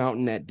Space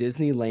Mountain at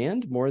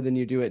Disneyland more than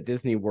you do at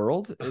Disney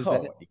World.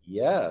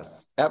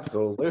 Yes,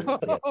 absolutely.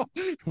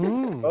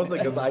 Mostly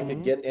because I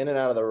could get in and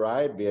out of the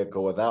ride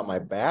vehicle without my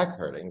back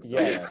hurting. So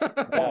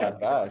oh my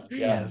gosh.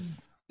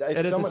 Yes.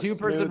 It's a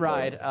 2-person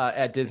ride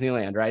at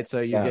Disneyland, right?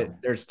 So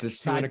there's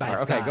just 2 in a car.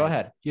 Side. Okay, go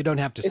ahead. You don't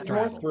have to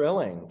straddle. It's more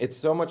thrilling. It's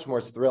so much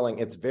more thrilling.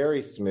 It's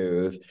very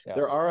smooth. Yeah.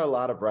 There are a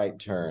lot of right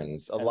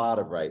turns,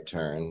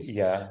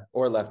 Yeah.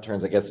 Or left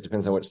turns. I guess it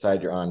depends on which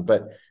side you're on.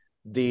 But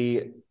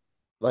the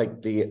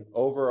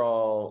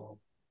overall,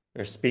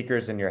 there's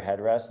speakers in your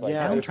headrest.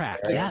 Soundtrack.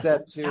 Yes.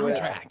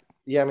 Soundtrack.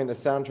 Yeah, I mean, the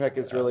soundtrack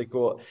is really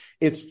cool.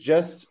 It's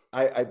just,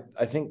 I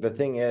think the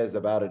thing is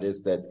about it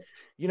is that,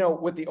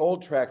 with the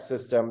old track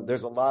system,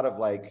 there's a lot of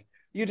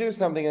you do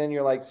something and then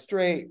you're like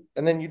straight,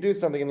 and then you do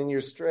something and then you're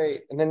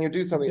straight, and then you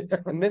do something.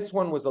 And this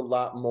one was a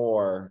lot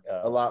more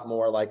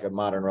like a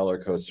modern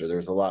roller coaster.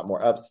 There's a lot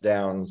more ups,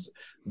 downs.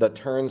 The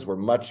turns were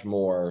much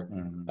more,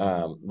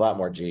 a lot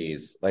more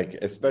G's.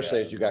 Especially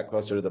as you got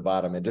closer to the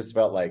bottom, it just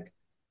felt like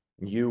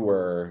you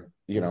were,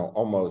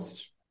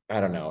 almost, I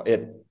don't know,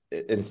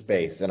 in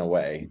space in a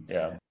way.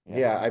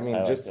 Yeah. I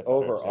mean, just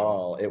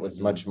overall, it was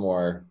much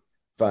more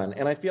fun.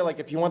 And I feel like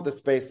if you want the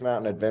Space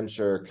Mountain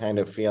adventure kind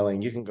of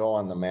feeling, you can go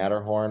on the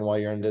Matterhorn while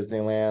you're in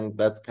Disneyland.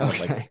 That's kind of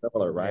like a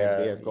similar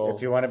ride vehicle.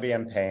 If you want to be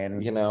in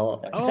pain,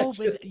 Oh,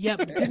 but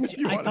didn't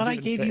you? I thought I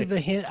gave you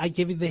the hint. I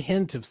gave you the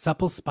hint of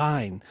supple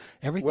spine.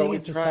 Everything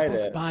is a supple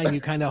spine.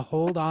 You kind of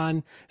hold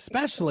on,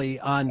 especially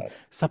on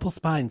supple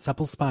spine.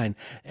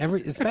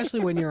 Especially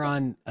when you're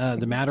on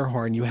the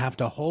Matterhorn, you have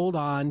to hold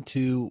on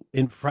to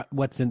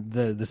what's in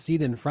the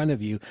seat in front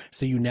of you,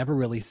 so you never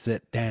really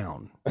sit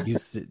down. You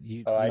sit.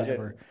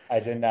 I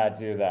did not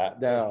do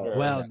that. No. Sure.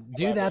 Well,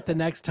 do that the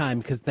next time,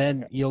 because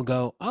then you'll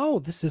go, oh,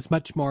 this is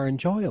much more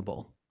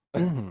enjoyable.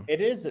 Mm-hmm.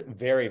 It is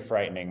very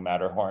frightening,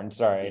 Matterhorn.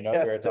 Sorry, I know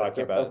we were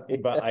talking about,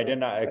 but I did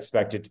not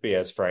expect it to be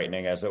as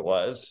frightening as it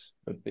was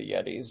with the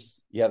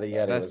Yetis. Yeah, the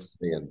Yeti was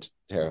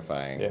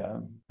terrifying. Yeah,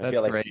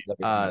 that's great.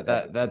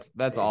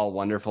 That's all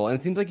wonderful, and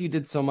it seems like you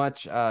did so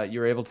much. You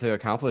were able to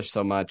accomplish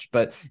so much.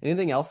 But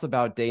anything else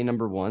about day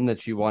number 1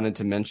 that you wanted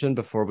to mention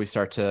before we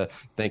start to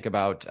think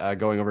about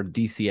going over to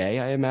DCA?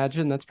 I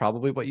imagine that's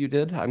probably what you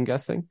did. I'm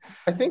guessing.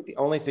 I think the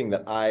only thing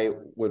that I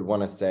would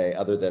want to say,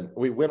 other than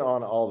we went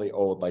on all the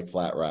old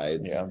flat rides.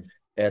 Yeah.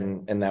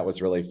 And that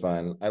was really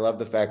fun. I love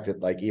the fact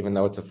that even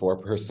though it's a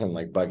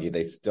 4-person buggy,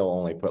 they still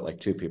only put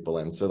 2 people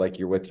in. So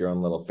you're with your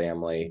own little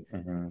family.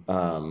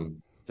 Mm-hmm.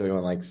 So we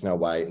went Snow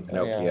White and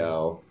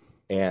Pinocchio.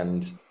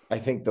 And I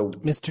think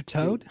Mr.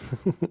 Toad?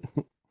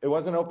 It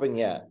wasn't open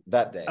yet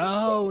that day.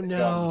 Oh,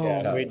 no.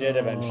 Yeah, we did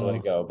eventually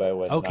go, but it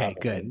was okay,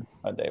 good.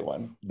 On day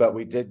 1. But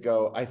we did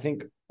go. I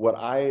think what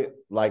I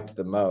liked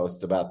the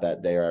most about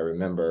that day, or I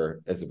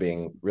remember as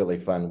being really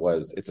fun,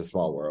 was It's a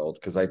Small World,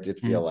 because I did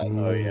feel like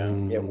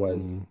it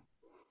was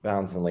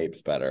bounds and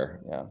leaps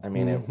better. Yeah, I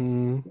mean, it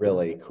was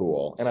really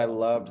cool. And I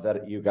loved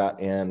that you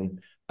got in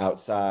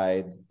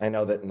outside. I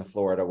know that in the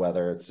Florida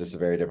weather, it's just a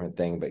very different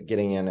thing, but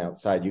getting in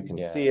outside, you can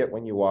see it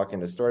when you walk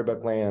into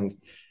Storybook Land.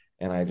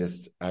 And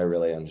I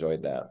really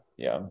enjoyed that.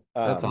 Yeah.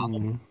 That's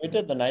awesome. We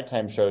did the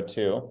nighttime show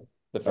too,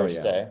 the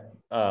first day.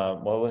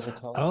 What was it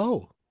called?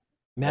 Oh,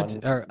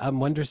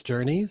 Wondrous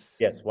Journeys?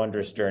 Yes,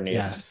 Wondrous Journeys.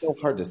 Yes. It's so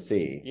hard to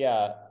see.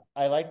 Yeah.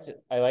 I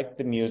liked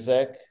the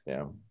music.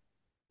 Yeah.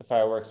 The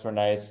fireworks were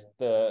nice.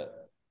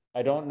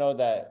 I don't know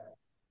that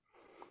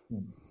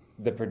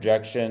the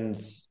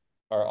projections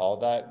are all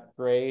that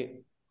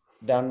great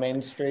down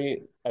Main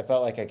Street. I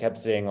felt like I kept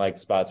seeing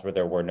spots where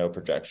there were no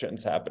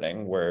projections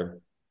happening, where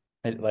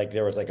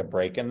there was a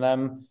break in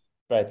them,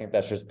 but I think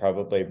that's just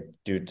probably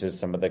due to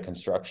some of the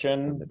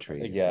construction. And the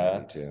trees. Yeah.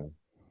 Too.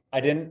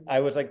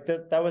 I was like,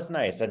 that was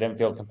nice. I didn't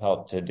feel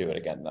compelled to do it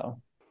again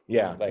though.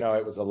 Yeah. No,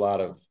 it was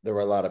there were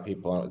a lot of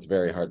people and it was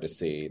very hard to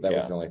see. That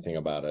was the only thing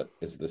about it,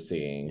 is the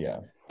seeing. Yeah.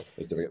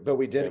 But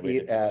we did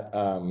eat at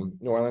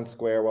New Orleans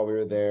Square while we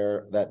were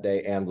there that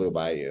day, and Blue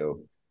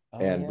Bayou.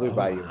 And Blue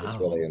Bayou was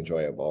really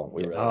enjoyable.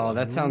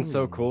 That sounds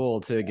so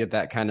cool to get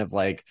that kind of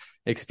like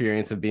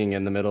experience of being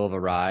in the middle of a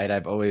ride.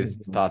 I've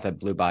always thought that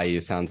Blue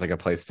Bayou sounds like a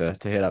place to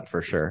hit up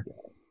for sure.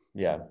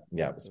 Yeah.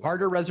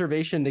 Harder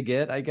reservation to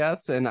get, I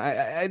guess. And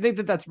I think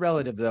that's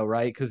relative though,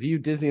 right? Because you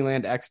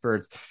Disneyland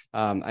experts,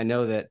 I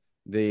know that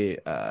the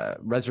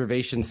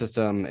reservation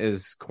system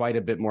is quite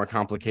a bit more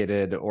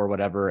complicated or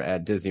whatever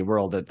at Disney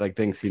World, that like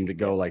things seem to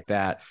go like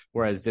that,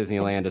 whereas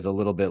Disneyland is a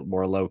little bit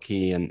more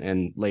low-key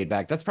and laid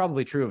back. That's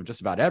probably true of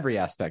just about every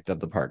aspect of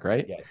the park,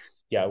 right? Yes.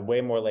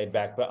 Way more laid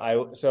back.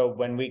 But so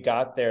when we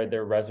got there,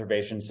 their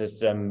reservation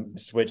system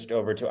switched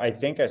over to, I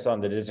think I saw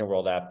in the Disney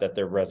World app that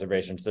their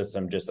reservation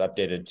system just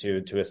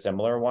updated to a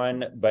similar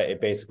one, but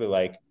it basically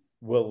like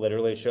will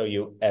literally show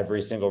you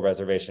every single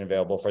reservation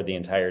available for the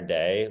entire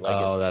day.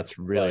 Like, that's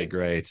really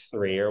great.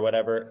 3 or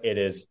whatever. It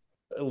is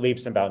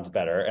leaps and bounds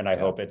better, and I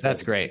hope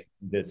that's great.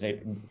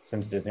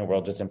 Since Disney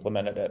World just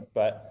implemented it,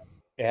 but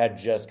it had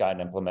just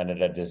gotten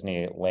implemented at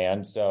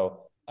Disneyland.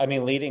 So I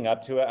mean, leading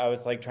up to it, I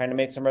was like trying to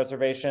make some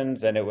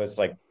reservations, and it was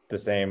like the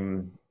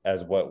same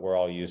as what we're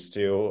all used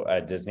to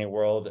at Disney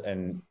World,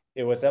 and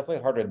it was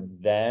definitely harder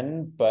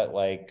then, but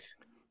like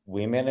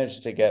we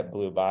managed to get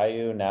Blue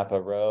Bayou, Napa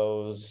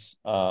Rose,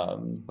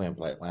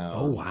 Lamplight Lounge.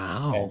 Oh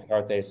wow! And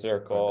Carthay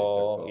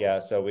Circle. Yeah,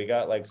 so we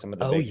got like some of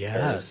the. Oh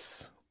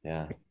yes.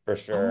 Yeah, for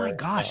sure. Oh my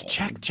gosh!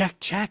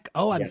 Check.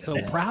 Oh, I'm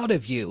so proud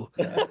of you.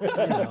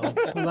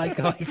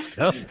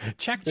 So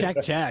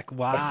check.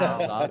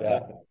 Wow,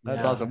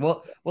 that's awesome.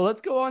 Well,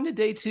 let's go on to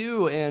day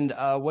 2 and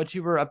what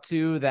you were up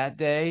to that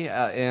day.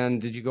 And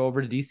did you go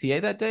over to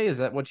DCA that day? Is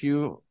that what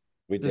you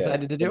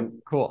decided to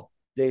do? Cool.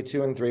 Day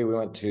 2 and 3, we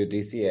went to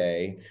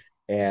DCA,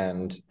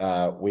 and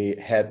we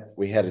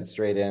headed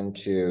straight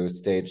into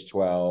stage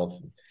 12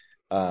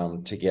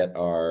 to get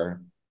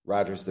our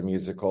Rogers the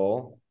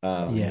Musical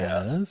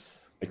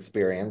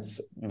experience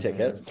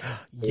tickets.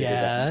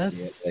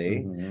 Yes,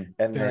 and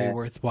very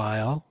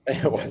worthwhile.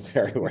 It was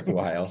very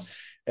worthwhile.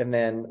 And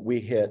then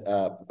we hit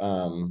up.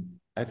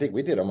 I think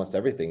we did almost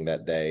everything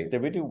that day.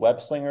 Did we do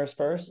Web Slingers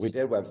first? We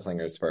did Web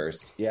Slingers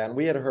first. Yeah, and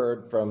we had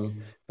heard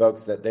from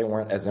folks that they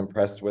weren't as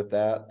impressed with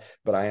that,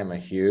 but I am a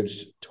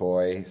huge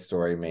Toy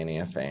Story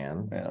Mania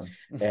fan. Yeah.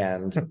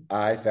 And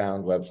I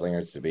found Web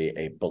Slingers to be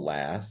a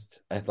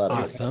blast. I thought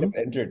awesome. You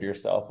injured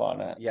yourself on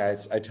it. Yeah,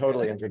 I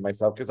totally injured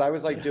myself because I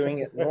was like doing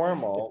it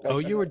normal. Oh,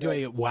 you were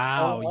doing it.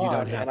 Wow, you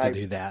don't have to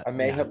do that. I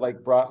may have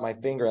like brought my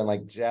finger and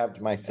like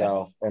jabbed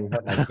myself and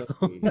hurt my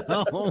pinky.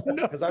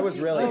 Because I was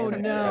really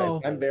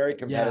I'm very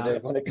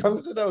competitive when it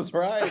comes to those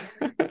rides.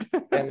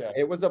 And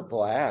it was a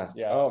blast.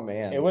 Yeah. Oh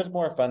man. It was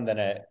more fun than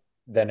it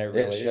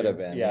really should have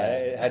been. Yeah,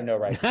 it had no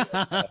right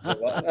to it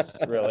was,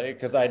 really,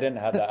 because I didn't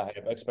have that high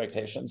of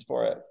expectations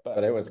for it.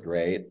 But it was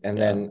great. And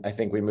then I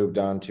think we moved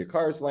on to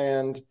Cars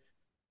Land.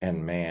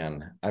 And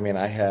man, I mean,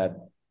 I had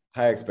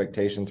high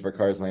expectations for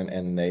Cars Land,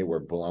 and they were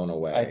blown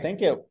away. I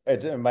think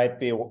it might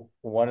be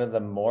one of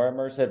the more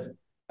immersive.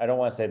 I don't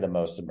want to say the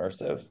most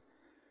immersive.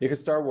 Because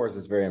Star Wars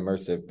is very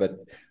immersive, but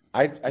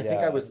I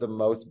think I was the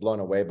most blown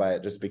away by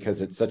it just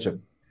because it's such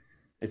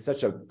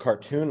a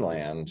cartoon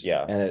land.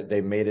 Yeah. And they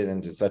made it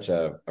into such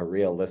a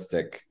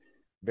realistic,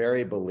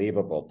 very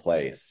believable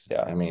place.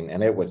 Yeah. I mean,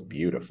 and it was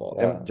beautiful.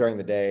 Yeah. And during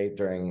the day,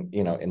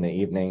 in the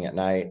evening, at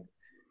night,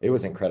 it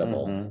was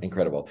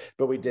incredible.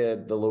 But we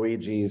did the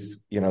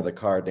Luigi's, the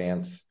car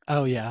dance.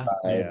 Oh yeah.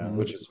 Ride,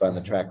 which was fun.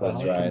 The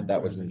trackless ride,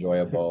 that was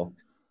enjoyable.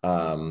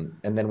 And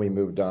then we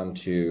moved on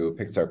to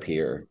Pixar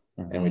Pier,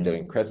 and we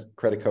did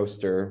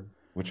Credicoaster,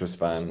 which was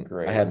fun.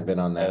 I hadn't been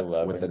on that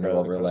with the new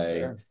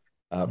overlay.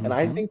 And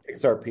I think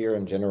Pixar Pier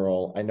in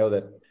general, I know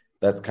that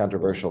that's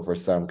controversial for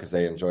some because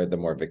they enjoyed the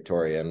more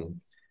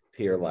Victorian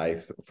pier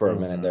life for a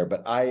minute there.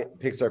 But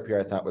Pixar Pier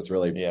I thought was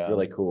really,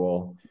 really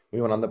cool.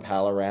 We went on the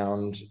Pal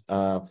Around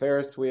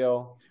Ferris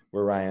wheel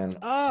where Ryan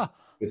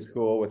was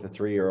cool with a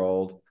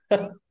 3-year-old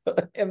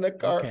in the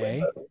car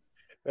with us.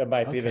 It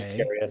might be the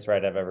scariest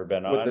ride I've ever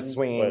been on. With the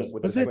swing.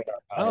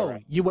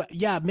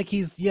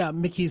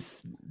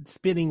 Mickey's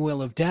spinning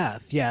wheel of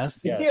death.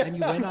 Yes. And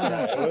you went on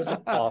that. It was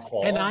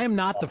awful. And I am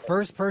not the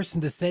first person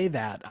to say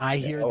that. I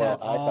hear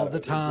that all the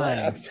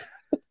time.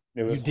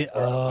 It was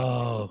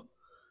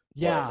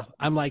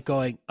I'm like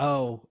going,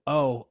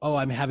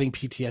 I'm having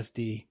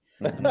PTSD.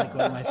 I'm like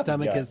going, my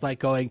stomach is like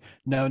going,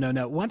 no.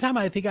 One time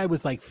I think I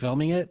was like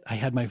filming it. I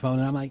had my phone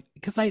and I'm like,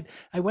 because I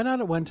went out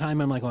at one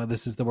time. I'm like, oh,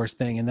 this is the worst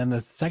thing. And then the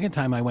second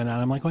time I went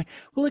out, I'm like going,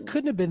 well, it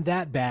couldn't have been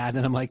that bad.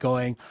 And I'm like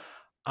going,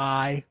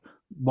 I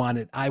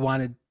wanted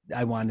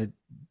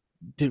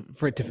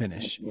for it to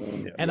finish.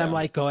 And I'm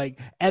like going,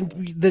 and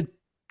the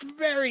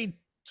very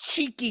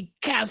cheeky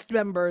cast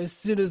member, as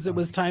soon as it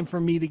was time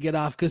for me to get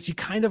off, because you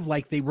kind of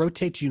like, they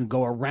rotate you and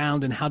go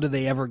around, and how do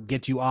they ever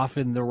get you off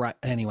in the right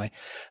anyway?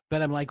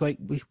 But I'm like, wait,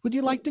 would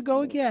you like to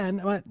go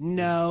again? I went,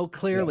 no,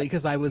 clearly,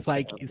 because I was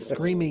like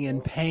screaming in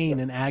pain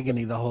and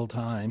agony the whole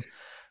time.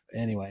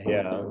 anyway.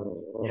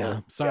 Yeah.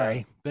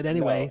 Sorry. But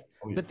anyway,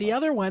 No. but the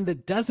other one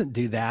that doesn't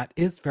do that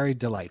is very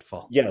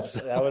delightful. Yes,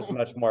 that was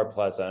much more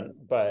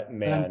pleasant. But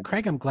man,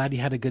 Craig, I'm glad you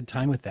had a good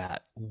time with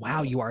that.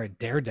 Wow, you are a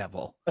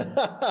daredevil.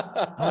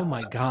 Oh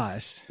my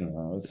gosh. No,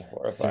 it was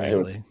horrifying.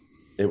 Seriously.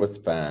 It was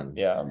fun.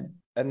 Yeah.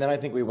 And then I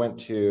think we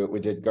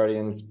did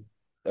Guardians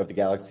of the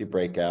Galaxy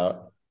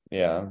Breakout.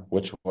 Yeah.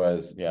 Which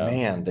was,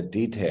 man, the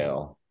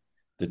detail.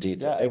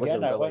 Yeah, it was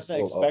again, I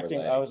wasn't expecting,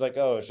 overlay. I was like,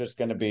 oh, it's just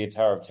going to be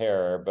Tower of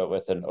Terror, but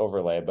with an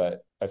overlay.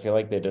 But I feel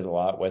like they did a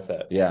lot with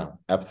it. Yeah,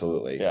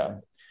 absolutely. Yeah.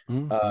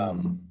 And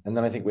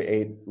then I think we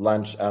ate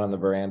lunch out on the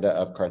veranda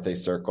of Carthay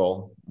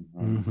Circle.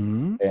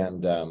 Mm-hmm.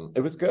 And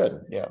it was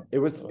good. Yeah. It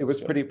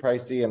was pretty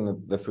pricey,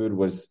 and the food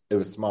was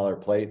smaller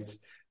plates,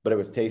 but it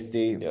was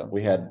tasty. Yeah.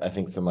 We had, I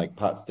think, some like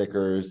pot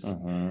stickers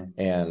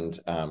and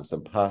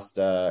some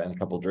pasta and a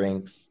couple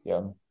drinks.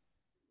 Yeah.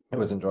 It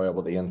was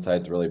enjoyable. The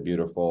inside's really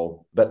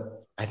beautiful. But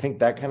I think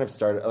that kind of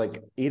started,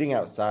 like, eating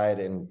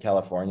outside in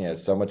California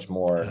is so much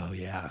more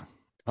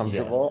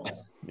comfortable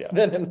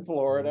than in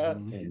Florida.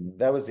 Mm-hmm.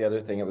 That was the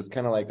other thing. It was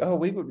kind of like, oh,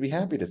 we would be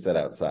happy to sit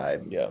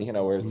outside. Yeah.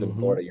 Whereas in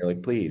Florida, you're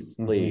like, please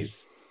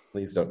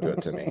don't do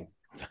it to me.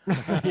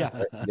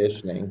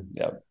 Conditioning.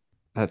 Yeah.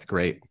 That's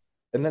great.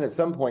 And then at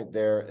some point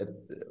there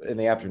in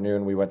the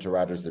afternoon, we went to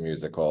Rogers the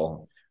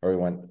Musical, or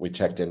we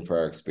checked in for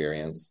our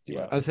experience.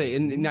 I would say,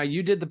 and now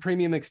you did the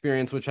premium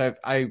experience, which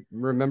I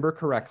remember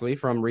correctly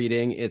from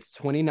reading. It's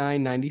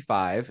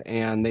 $29.95,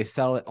 and they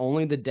sell it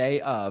only the day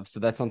of.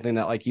 So that's something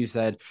that, like you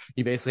said,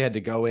 you basically had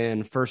to go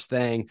in first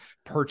thing,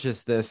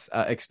 purchase this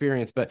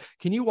experience. But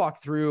can you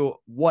walk through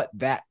what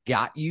that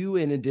got you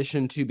in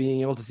addition to being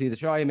able to see the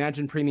show? I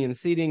imagine premium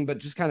seating, but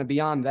just kind of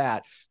beyond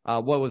that,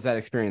 what was that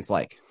experience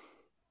like?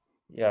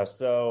 Yeah.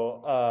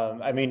 So,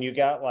 I mean, you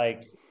got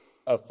like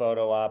a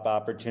photo op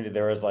opportunity.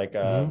 There was like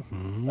a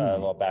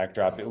little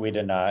backdrop. We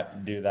did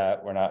not do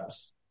that. We're not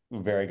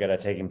very good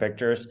at taking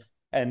pictures.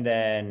 And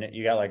then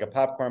you got like a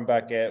popcorn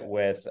bucket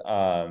with,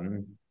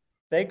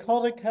 they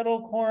called it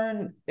kettle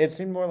corn. It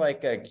seemed more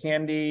like a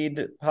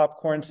candied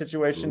popcorn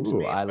situation to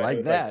me. I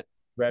like that. Like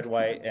red,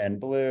 white, and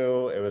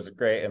blue. It was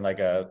great. And like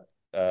a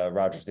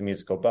Rogers the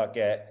Musical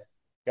bucket.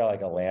 Got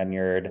like a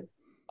lanyard.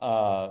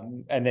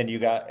 And then you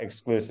got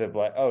exclusive,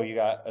 like, oh, you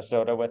got a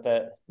soda with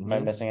it. Am I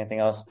missing anything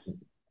else?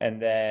 And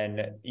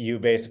then you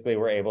basically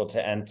were able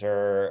to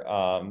enter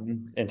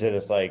into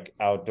this like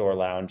outdoor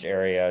lounge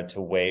area to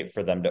wait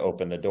for them to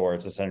open the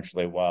doors,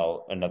 essentially,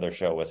 while another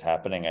show was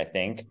happening, I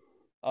think.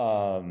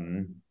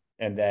 And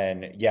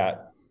then,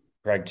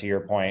 Craig, to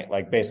your point,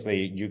 like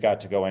basically you got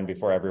to go in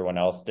before everyone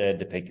else did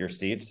to pick your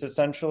seats,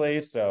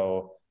 essentially.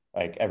 So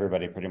like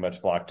everybody pretty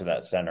much flocked to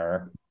that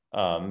center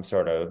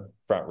sort of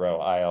front row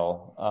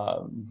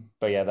aisle.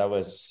 But yeah, that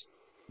was,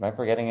 am I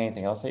forgetting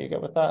anything else that you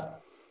get with that?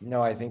 No,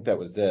 I think that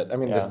was it. I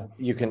mean,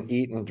 you can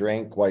eat and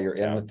drink while you're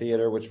in the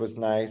theater, which was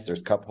nice.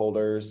 There's cup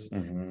holders. I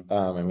mean,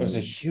 it was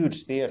a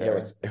huge theater.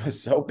 Yeah, it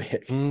was so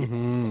big.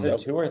 Is it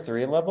 2 or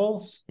 3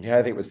 levels? Yeah,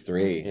 I think it was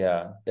 3.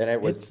 Yeah. And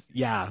it was...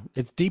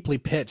 It's deeply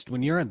pitched.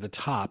 When you're at the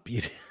top,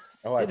 it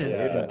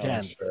is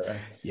intense. Sure.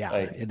 Yeah,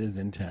 it is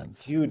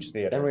intense. Huge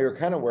theater. And we were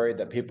kind of worried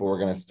that people were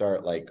going to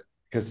start like...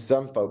 Because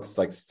some folks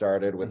like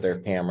started with their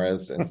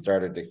cameras and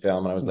started to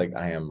film. And I was like,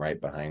 I am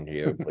right behind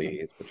you.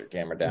 Please put your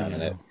camera down.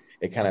 And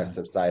it kind of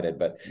subsided.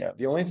 But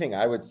the only thing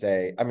I would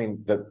say, I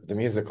mean, the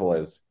musical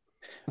is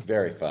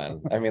very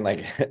fun. I mean,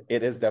 like,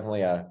 it is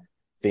definitely a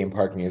theme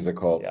park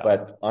musical,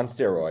 but on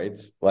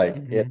steroids. Like,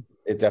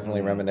 it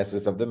definitely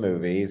reminisces of the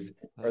movies.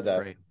 That's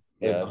great.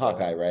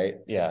 Hawkeye, right?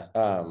 Yeah.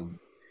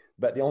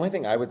 But the only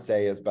thing I would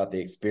say is about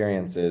the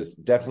experience is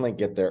definitely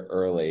get there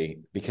early,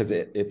 because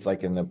it's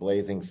like in the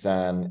blazing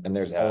sun, and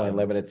there's only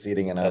limited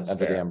seating and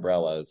under the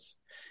umbrellas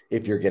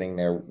if you're getting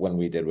there when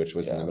we did, which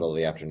was in the middle of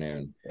the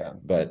afternoon. Yeah.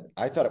 But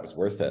I thought it was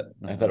worth it.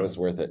 I thought it was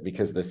worth it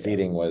because the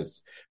seating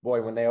was,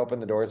 boy, when they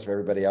opened the doors for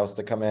everybody else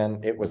to come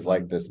in, it was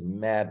like this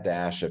mad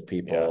dash of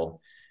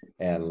people.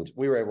 Yeah. And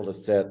we were able to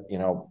sit,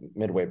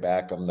 midway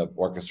back on the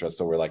orchestra.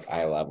 So we're like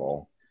eye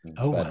level.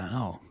 Oh,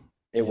 wow.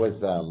 It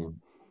was,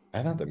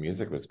 I thought the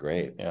music was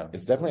great. Yeah.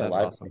 It's definitely a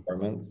live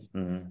performance.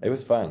 It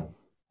was fun.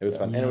 It was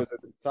fun. And it was a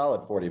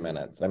solid 40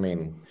 minutes. I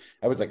mean,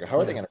 I was like, how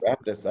are they going to wrap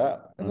this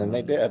up? And then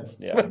they did.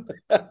 Yeah.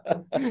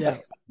 Yeah.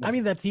 I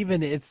mean,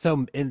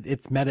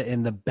 it's meta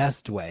in the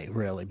best way,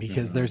 really,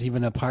 because there's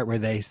even a part where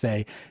they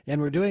say,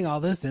 and we're doing all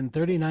this in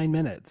 39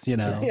 minutes, It's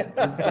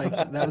like,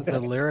 that was the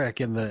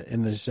lyric in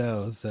the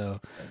show. So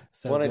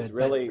well, it's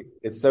really,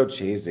 it's so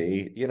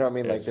cheesy. You know what I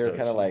mean? Like, they're so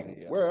kind of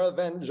like, we're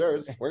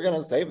Avengers. We're going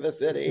to save the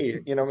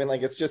city. You know what I mean?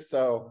 Like, it's just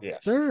so. Yeah.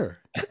 Sure.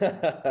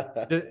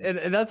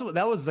 and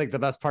that was like the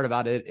best part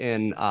about it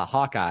in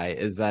Hawkeye,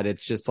 is that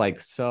it's just like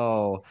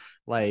so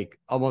like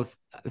almost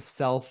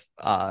self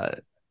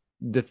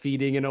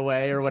defeating in a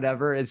way or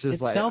whatever. It's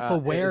just like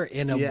self-aware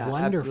in a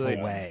wonderful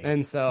way.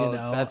 And so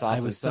that's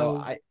awesome. I was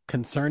so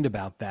concerned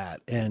about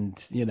that, and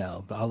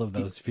all of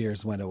those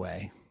fears went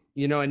away.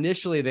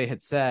 Initially they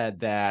had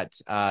said that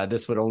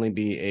this would only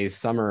be a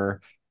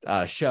summer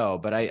show,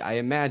 but I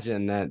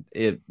imagine that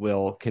it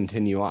will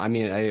continue on. I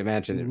mean, I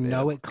imagine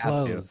it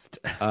closed.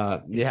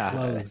 Yeah,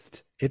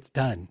 closed. It's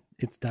done.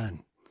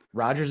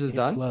 Rogers is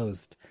done.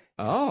 Closed.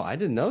 Oh, Yes. I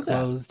didn't know that.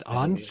 Closed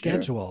on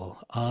schedule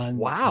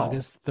on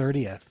August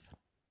 30th.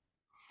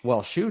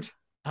 Well, shoot.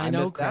 I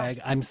know, Craig.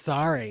 Out. I'm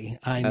sorry.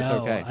 I know.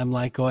 Okay. I'm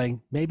like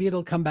going, maybe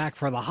it'll come back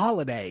for the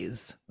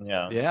holidays.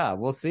 Yeah.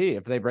 We'll see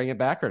if they bring it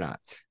back or not.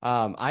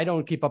 I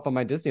don't keep up on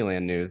my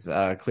Disneyland news,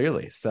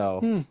 clearly.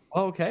 So,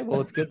 okay.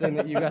 Well, it's a good thing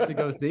that you got to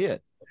go see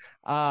it.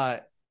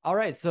 All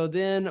right. So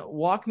then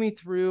walk me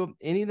through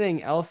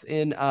anything else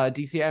in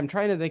DC. I'm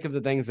trying to think of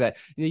the things that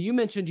you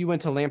mentioned. You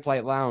went to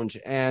Lamplight Lounge.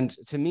 And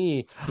to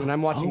me, when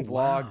I'm watching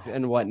vlogs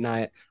and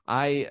whatnot,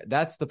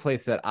 that's the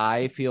place that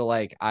I feel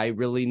like I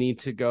really need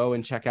to go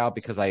and check out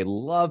because I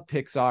love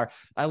Pixar.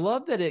 I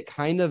love that it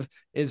kind of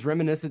is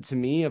reminiscent to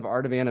me of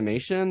Art of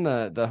Animation,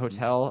 the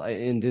hotel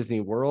in Disney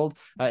World,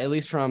 at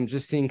least from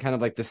just seeing kind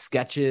of like the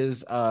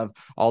sketches of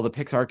all the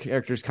Pixar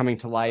characters coming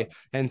to life.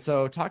 And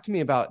so talk to me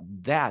about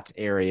that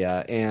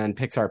area and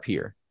Pixar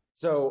Pier.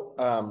 So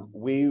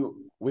we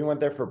went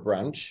there for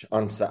brunch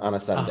on a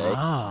Sunday.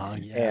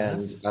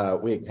 Yes.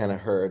 And we kind of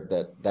heard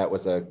that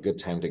was a good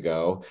time to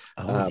go.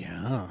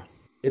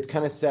 It's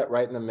kind of set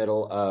right in the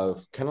middle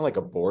of kind of like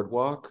a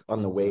boardwalk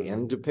on the way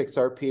into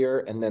Pixar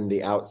Pier, and then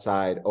the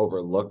outside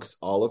overlooks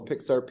all of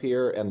Pixar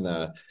Pier and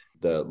the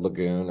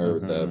lagoon or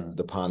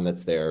the pond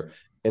that's there.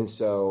 And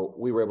so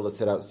we were able to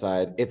sit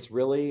outside. It's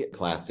really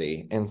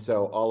classy, and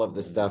so all of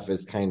the stuff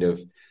is kind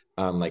of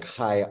like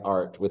high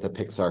art with a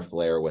Pixar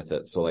flair with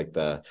it. So like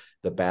the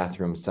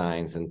bathroom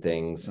signs and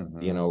things,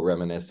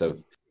 reminisce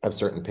of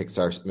certain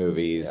Pixar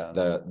movies.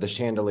 Yeah. The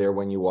chandelier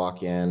when you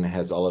walk in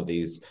has all of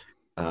these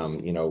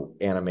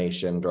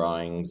animation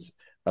drawings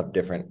of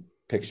different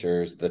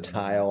pictures. The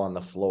tile on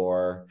the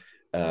floor,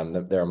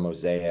 there are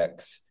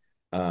mosaics.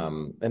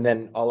 And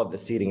then all of the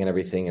seating and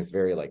everything is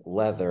very like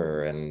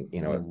leather, and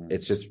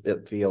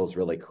it feels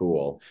really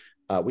cool.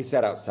 We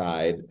sat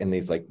outside in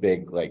these like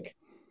big like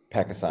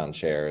Pakistan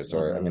chairs,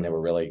 or they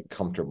were really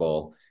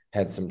comfortable.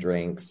 Had some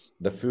drinks.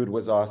 The food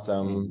was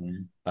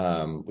awesome.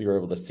 We were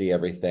able to see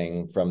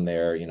everything from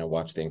there.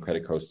 Watch the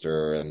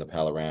Incredicoaster and the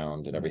Pal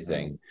Around and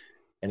everything.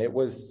 And it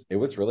was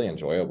really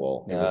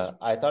enjoyable. Yeah,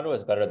 I thought it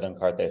was better than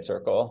Carthay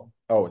Circle.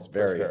 Oh, it's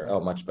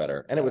much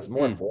better. And it was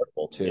more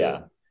affordable too.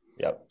 Yeah.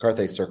 Yep.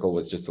 Carthay Circle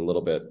was just a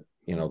little bit,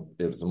 it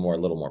was a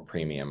little more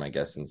premium, I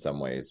guess, in some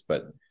ways,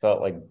 but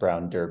felt like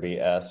Brown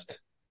Derby-esque.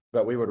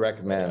 But we would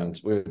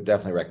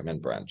definitely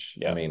recommend brunch.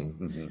 Yeah. I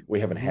mean, we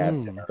haven't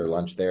had dinner or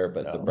lunch there,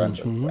 but the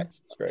brunch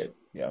is great.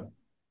 Yeah.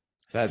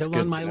 That's still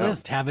on my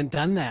list. Haven't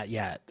done that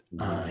yet.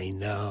 I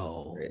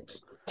know. Great.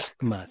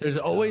 There's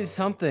always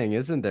something,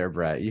 isn't there,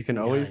 Brett? You can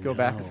always go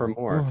back for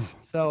more.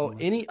 So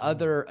any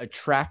other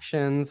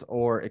attractions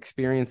or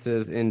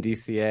experiences in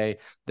DCA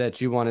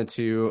that you wanted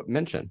to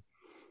mention?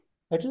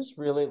 I just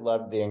really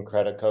loved the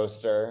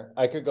Incredicoaster.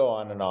 I could go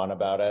on and on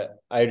about it.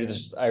 I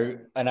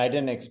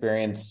didn't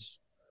experience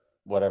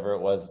whatever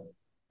it was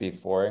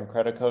before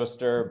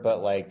Incredicoaster,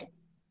 but like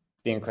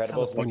the Incredibles,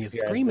 California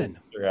screaming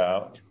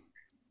throughout.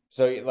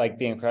 So like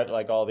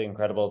all the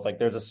Incredibles, like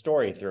there's a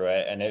story through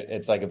it, and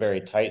it's like a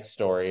very tight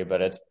story,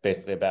 but it's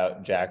basically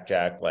about Jack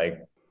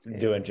like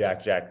doing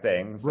Jack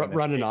things,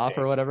 running off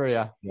or whatever.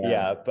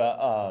 Yeah,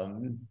 but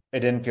it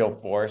didn't feel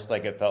forced.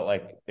 Like it felt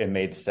like it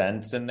made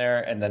sense in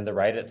there, and then the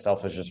ride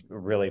itself was just a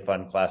really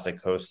fun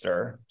classic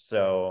coaster.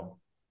 So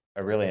I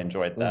really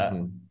enjoyed that.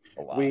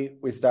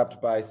 We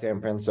stopped by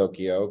San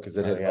Francisco because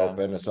it had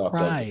opened, a soft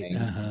opening.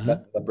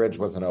 The bridge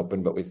wasn't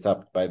open, but we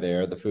stopped by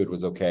there. The food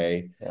was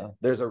okay. Yeah.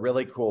 There's a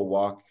really cool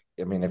walk.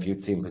 I mean, if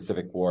you'd seen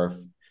Pacific Wharf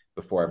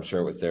before, I'm sure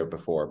it was there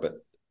before, but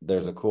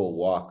there's a cool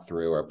walk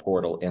through or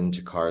portal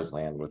into Cars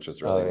Land, which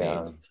was really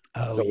neat.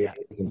 Oh, so yeah.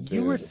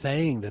 You were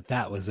saying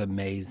that was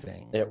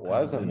amazing. It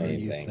was amazing.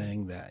 You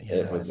saying that. Yes.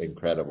 It was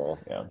incredible.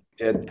 Yeah.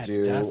 At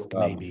dusk,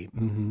 maybe.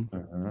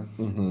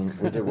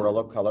 We did World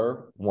of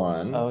Color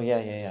 1. Oh,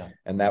 yeah.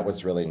 And that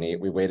was really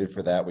neat. We waited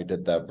for that. We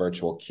did the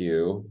virtual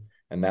queue,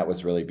 and that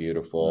was really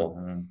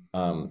beautiful.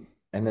 And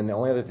then the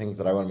only other things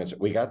that I want to mention,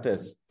 we got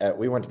this,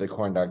 we went to the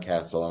Corn Dog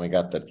Castle, and we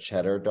got the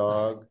cheddar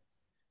dog.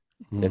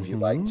 If you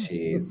like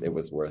cheese, it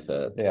was worth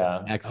it.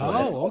 Yeah.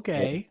 Excellent. Oh,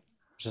 okay.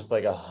 Just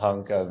like a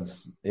hunk of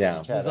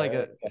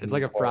cheddar. It's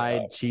like a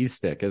fried cheese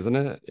stick, isn't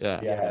it? Yeah.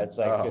 It's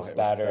like it's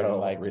battered in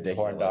like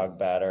ridiculous corn dog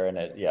batter, and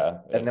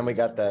and then we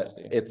got the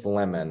It's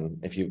Lemon.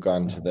 If you've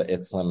gone to the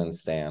It's Lemon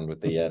stand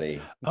with the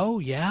Yeti. Oh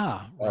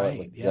yeah, right. It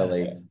was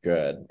really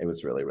good. It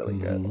was really, really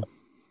good.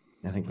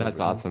 I think that's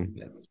awesome.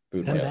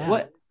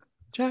 What?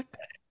 Check.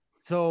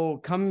 So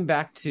coming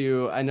back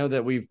to, I know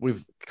that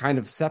we've kind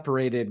of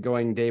separated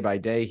going day by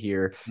day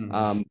here,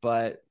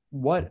 but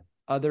what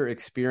other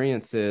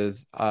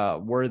experiences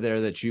were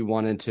there that you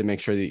wanted to make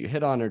sure that you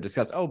hit on or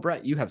discuss? Oh,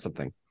 Brett, you have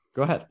something.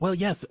 Go ahead. Well,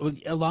 yes.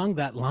 Along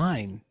that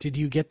line, did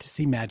you get to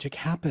see Magic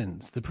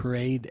Happens, the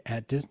parade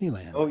at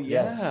Disneyland? Oh,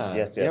 yeah.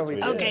 Yes, Yeah, we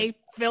did. Okay,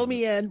 fill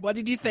me in. What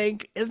did you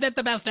think? Isn't it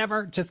the best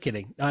ever? Just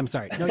kidding. I'm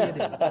sorry. No, it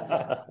is.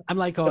 I'm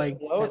like going,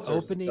 the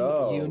opening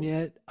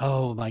unit.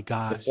 Oh my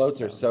gosh. The floats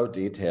are so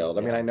detailed.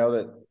 I mean, I know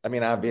that,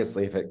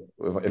 obviously if it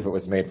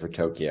was made for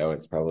Tokyo,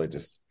 it's probably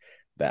just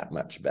that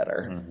much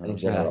better in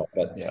general.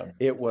 But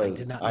it was. I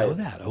did not know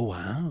that. Oh,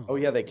 wow. Oh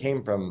yeah. They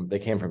came from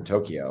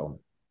Tokyo.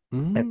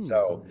 And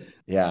so,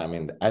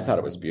 I thought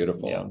it was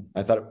beautiful. Yeah.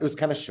 I thought it was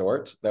kind of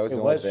short. That was the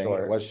only thing.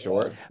 It was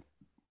short,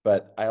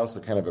 but I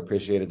also kind of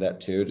appreciated that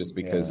too, just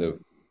because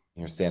of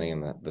you're standing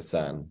in the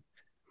sun.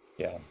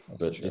 Yeah.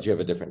 But true. Did you have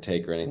a different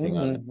take or anything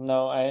on it?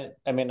 No, I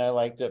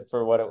liked it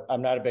for what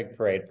I'm not a big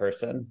parade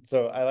person,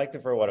 so I liked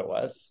it for what it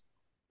was.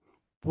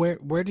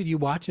 Where did you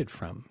watch it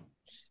from?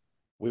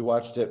 We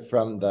watched it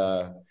from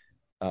the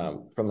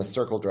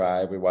Circle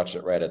Drive. We watched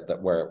it right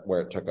at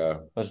where it took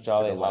a was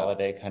Jolly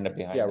Holiday kind of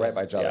behind. Yeah, right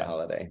by Jolly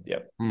Holiday.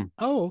 Yep.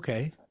 Oh,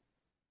 okay.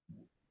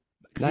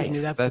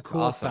 Nice. That's the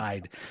cool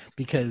side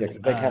because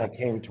they kind of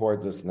came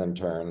towards us and then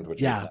turned.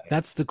 Which was nice.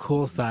 That's the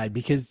cool side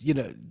because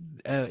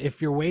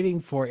if you're waiting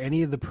for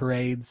any of the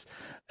parades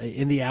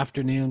in the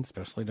afternoon,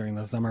 especially during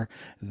the summer,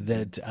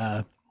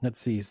 that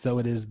let's see. So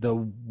it is the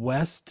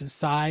west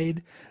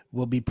side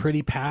will be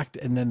pretty packed,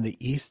 and then the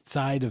east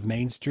side of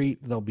Main Street,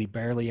 there'll be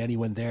barely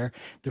anyone there.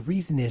 The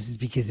reason is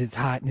because it's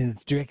hot and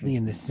it's directly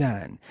in the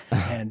sun.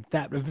 And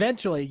that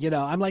eventually,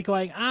 I'm like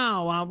going,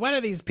 oh, well, what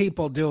are these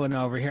people doing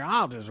over here?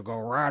 I'll just go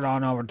right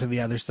on over to the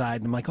other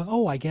side. And I'm like,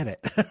 oh, I get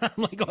it. I'm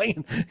like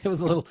going, it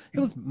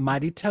was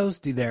mighty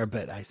toasty there,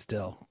 but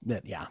so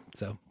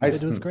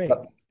it was great.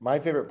 My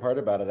favorite part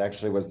about it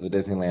actually was the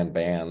Disneyland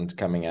band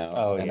coming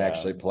out and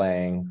actually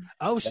playing.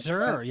 Oh,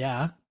 sure.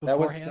 Yeah. That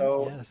was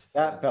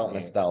that felt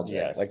nostalgic.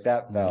 Yes. Like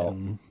that felt,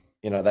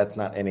 that's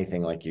not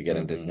anything like you get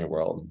in Disney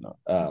World.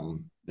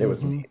 It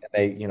was neat.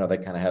 They kind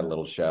of had a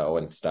little show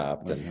and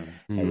stopped, and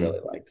I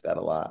really liked that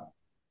a lot.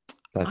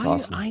 That's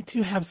awesome. I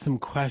do have some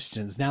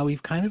questions. Now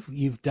you've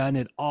done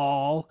it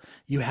all.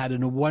 You had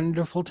a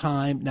wonderful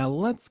time. Now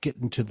let's get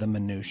into the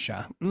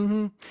minutia.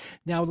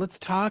 Now let's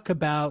talk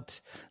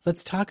about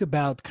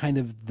kind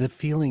of the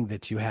feeling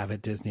that you have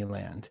at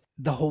Disneyland.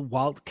 The whole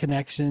Walt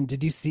connection.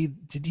 Did you see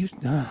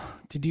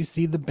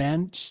the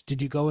bench?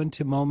 Did you go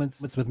into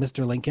moments with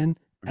Mr. Lincoln?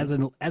 As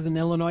an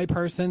Illinois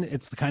person,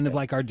 it's kind of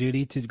like our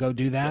duty to go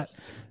do that,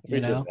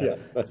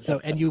 So,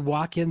 and you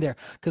walk in there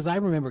because I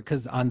remember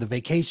on the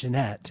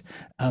vacationette,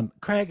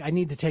 Craig, I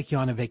need to take you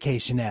on a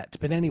vacationette.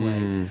 But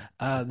anyway,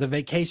 the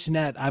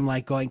vacationette, I'm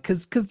like going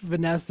because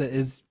Vanessa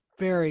is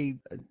very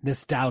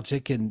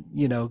nostalgic and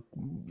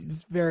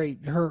is very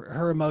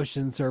her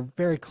emotions are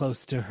very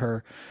close to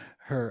her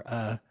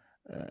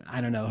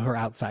I don't know, her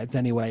outsides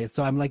anyway.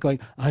 So I'm like going,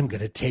 I'm going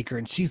to take her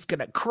and she's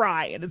going to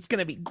cry and it's going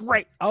to be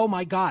great. Oh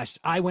my gosh.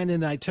 I went in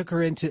and I took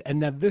her and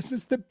now this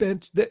is the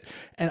bench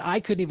and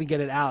I couldn't even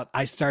get it out.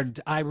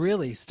 I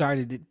really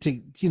started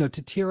to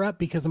tear up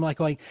because I'm like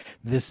going,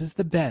 this is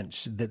the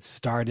bench that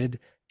started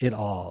it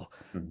all,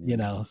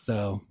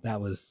 so that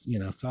was,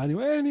 so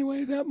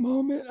anyway, that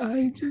moment,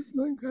 I just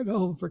got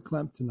all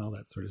verklempt and all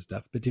that sort of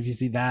stuff. But if you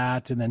see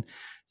that and then,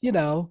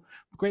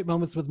 great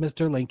moments with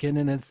Mr. Lincoln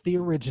and it's the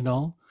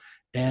original.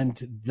 And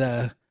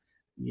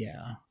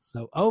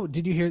so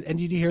did you hear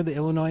the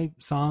Illinois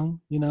song,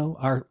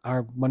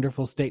 our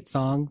wonderful state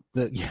song?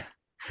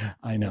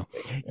 I know.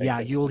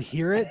 Yeah, you'll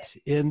hear it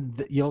in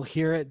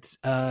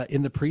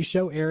the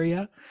pre-show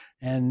area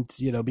and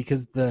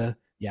because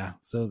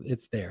so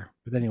it's there.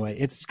 But anyway,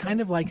 it's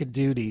kind of like a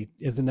duty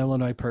as an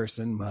Illinois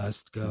person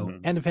must go.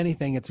 And if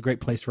anything, it's a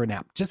great place for a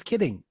nap. Just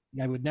kidding.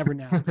 I would never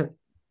nap.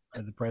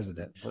 The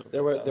president.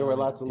 There were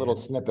lots of little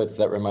snippets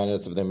that reminded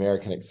us of the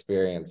American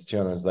experience too,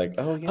 and I was like,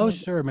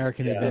 sure,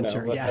 American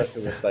Adventure, yes.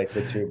 With like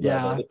the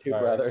two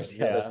brothers,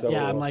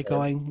 I'm like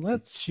going,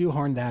 let's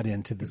shoehorn that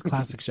into this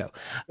classic show.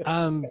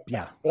 But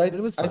it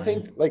was fine. I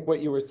think like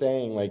what you were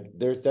saying, like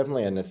there's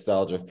definitely a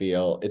nostalgia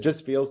feel. It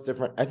just feels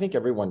different. I think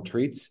everyone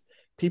treats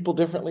people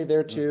differently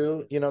there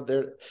too.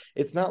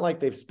 It's not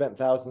like they've spent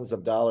thousands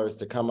of dollars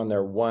to come on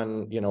their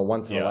once in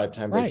a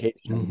lifetime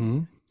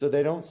vacation, so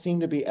they don't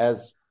seem to be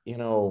as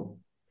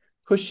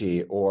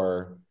pushy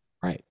or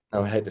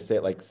I hate to say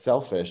it, like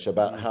selfish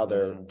about how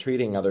they're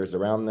treating others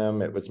around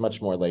them. It was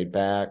much more laid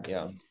back.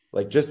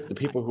 Like just the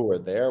people who were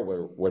there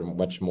were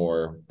much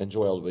more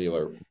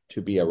enjoyable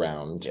to be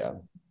around.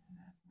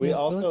 We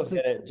also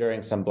hit it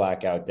during some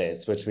blackout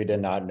days, which we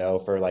did not know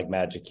for like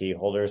Magic Key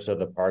holders. So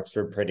the parks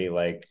were pretty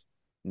like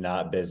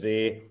not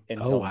busy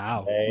until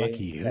Monday,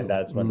 lucky you. And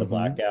that's when the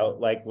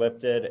blackout like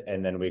lifted,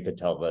 and then we could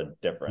tell the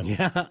difference.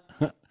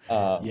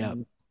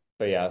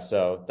 But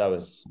so that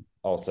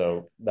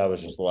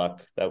was just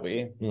luck that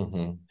we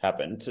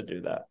happened to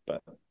do that.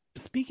 But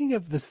speaking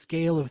of the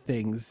scale of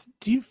things,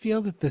 do you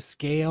feel that the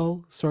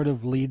scale sort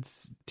of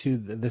leads to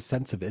the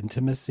sense of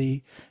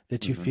intimacy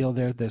that you feel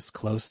there, this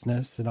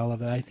closeness and all of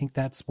that? I think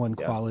that's one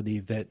quality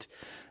that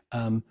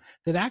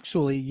that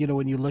actually, you know,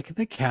 when you look at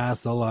the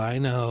castle, I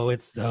know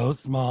it's so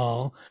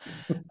small,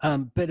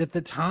 but at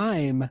the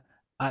time,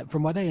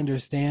 from what I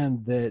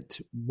understand, that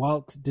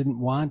Walt didn't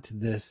want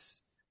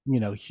this, you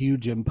know,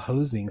 huge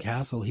imposing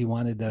castle. He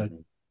wanted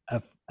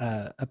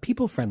a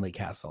people-friendly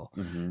castle,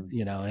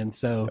 you know, and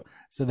so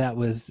that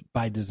was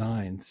by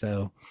design.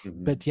 So,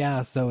 but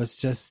yeah, so it's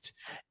just,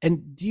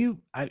 and do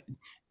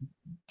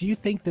you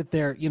think that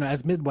they're, you know,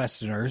 as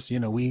Midwesterners, you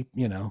know, we,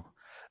 you know,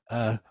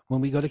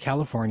 when we go to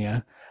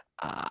California,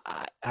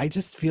 I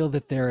just feel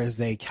that there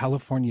is a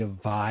California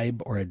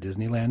vibe or a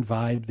Disneyland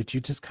vibe that you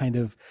just kind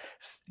of,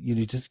 you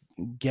know, just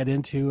get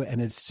into,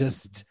 and it's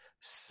just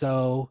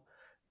so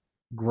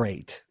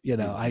great. You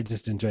know, I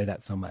just enjoy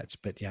that so much.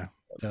 But yeah,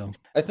 so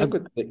I think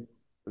with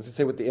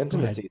the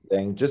intimacy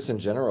thing, just in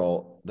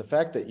general, the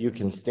fact that you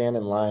can stand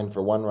in line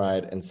for one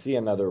ride and see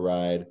another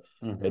ride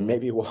and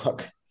maybe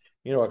walk,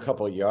 you know, a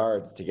couple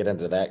yards to get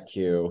into that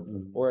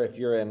queue, or if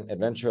you're in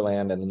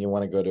Adventureland and then you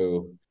want to go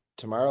to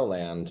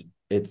Tomorrowland,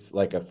 it's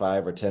like a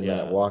 5 or 10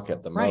 minute walk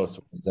at the most.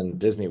 In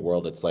Disney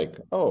World, it's like,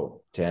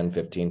 10,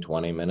 15,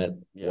 20 minute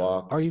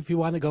walk. Or if you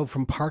want to go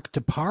from park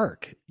to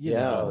park, you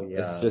know,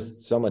 it's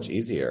just so much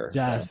easier.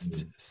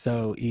 Just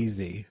so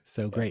easy.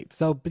 So great.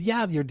 So, but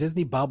yeah, your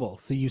Disney bubble.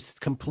 So you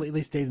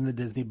completely stayed in the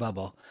Disney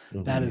bubble.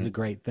 That is a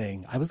great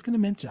thing. I was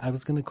going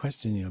to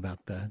question you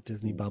about the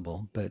Disney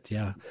bubble, but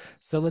yeah.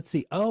 So let's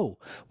see. Oh,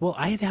 well,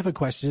 I have a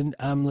question.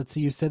 Let's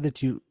see. You said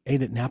that you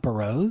ate at Napa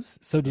Rose.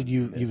 So did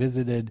you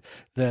visited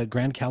the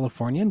Grand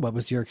Californian? What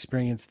was your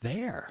experience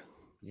there?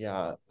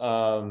 Yeah.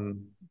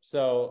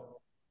 So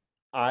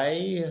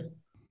I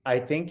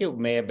think it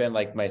may have been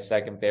like my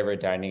second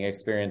favorite dining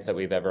experience that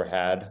we've ever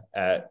had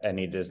at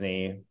any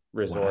Disney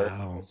resort.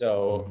 Wow.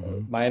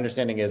 So my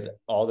understanding is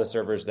all the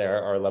servers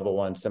there are level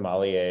 1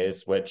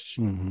 sommeliers, which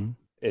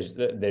is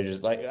they're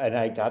just like, and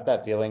I got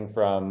that feeling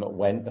from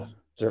when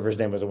server's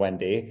name was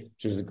Wendy.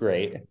 She was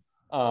great.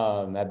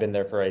 I've been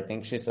there for, I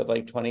think she said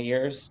like 20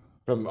 years.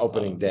 From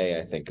opening day,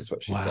 I think is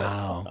what she said.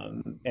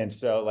 And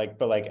so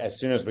but as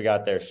soon as we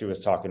got there, she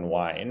was talking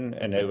wine,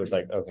 and it was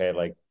like, okay,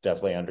 like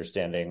definitely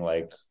understanding,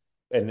 like,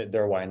 and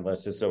their wine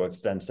list is so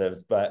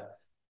extensive, but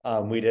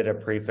we did a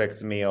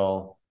prefix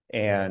meal,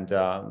 and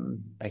I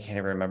can't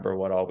even remember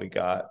what all we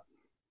got,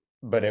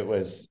 but it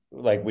was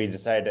like, we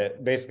decided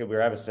to, basically we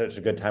were having such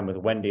a good time with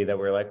Wendy that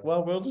we were like,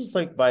 well, we'll just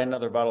like buy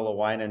another bottle of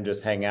wine and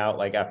just hang out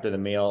like after the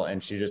meal.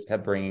 And she just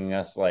kept bringing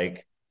us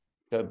like,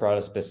 brought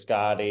us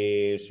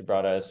biscotti, she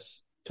brought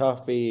us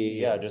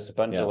toffee, just a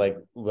bunch of like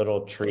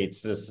little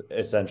treats. Just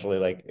essentially,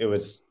 like, it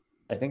was,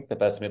 I think, the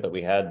best meal that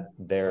we had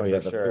there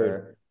for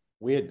sure. Food.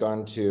 We had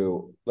gone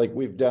to, like,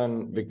 we've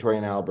done Victoria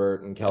and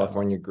Albert and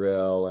California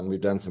Grill, and we've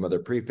done some other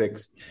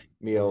prefix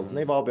meals, and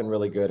they've all been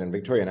really good. And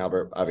Victoria and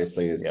Albert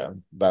obviously is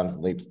bounds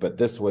and leaps, but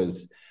this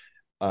was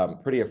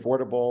pretty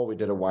affordable. We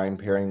did a wine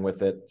pairing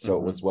with it, so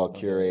it was well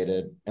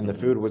curated, and the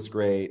food was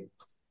great.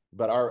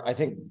 But I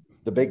think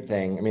the big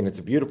thing, I mean, it's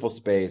a beautiful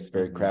space,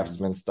 very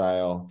craftsman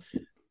style.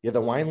 Yeah,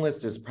 the wine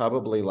list is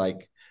probably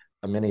like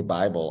a mini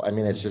Bible. I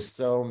mean, it's just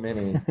so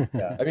many.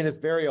 I mean, it's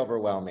very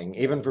overwhelming,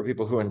 even for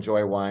people who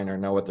enjoy wine or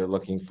know what they're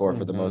looking for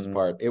the most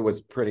part. It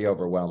was pretty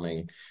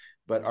overwhelming.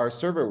 But our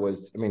server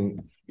was, I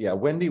mean,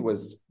 Wendy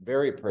was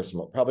very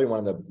personal, probably one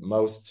of the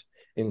most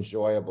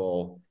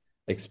enjoyable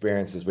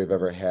experiences we've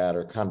ever had,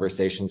 or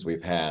conversations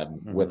we've had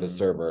with a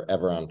server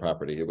ever on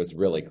property. It was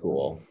really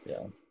cool.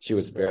 Yeah. She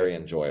was very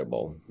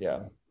enjoyable. Yeah.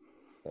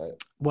 Right.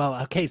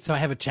 Well, okay, so I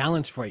have a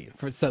challenge for you.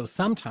 So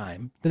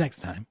sometime, the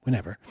next time,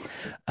 whenever,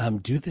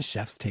 do the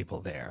chef's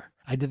table there.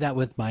 I did that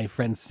with my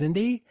friend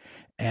Cindy,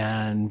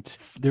 and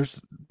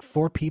there's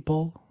 4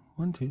 people.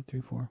 1, 2,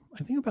 3, 4.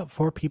 I think about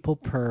 4 people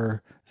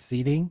per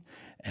seating,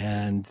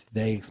 and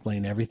they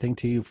explain everything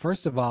to you.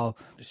 First of all,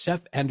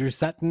 Chef Andrew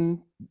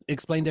Sutton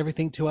explained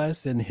everything to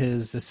us, and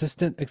his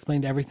assistant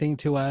explained everything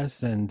to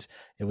us, and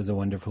it was a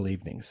wonderful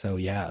evening. So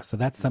so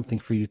that's something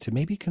for you to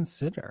maybe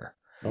consider.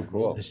 Oh,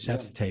 cool. The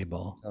chef's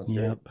table.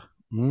 Yep.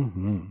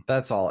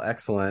 That's all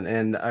excellent.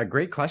 And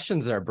great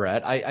questions there,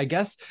 Brett. I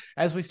guess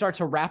as we start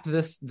to wrap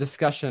this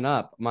discussion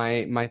up,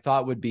 my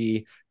thought would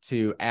be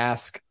to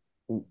ask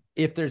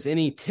if there's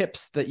any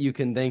tips that you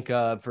can think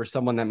of for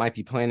someone that might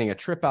be planning a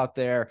trip out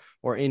there,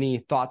 or any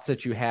thoughts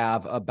that you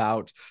have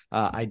about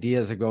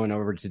ideas of going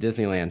over to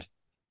Disneyland.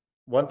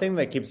 One thing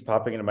that keeps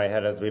popping into my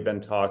head as we've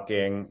been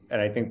talking,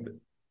 and I think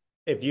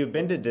if you've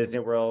been to Disney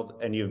World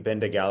and you've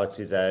been to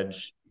Galaxy's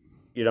Edge,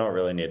 you don't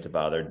really need to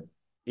bother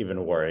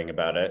even worrying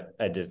about it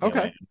at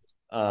Disneyland.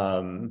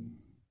 Okay.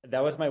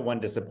 That was my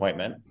one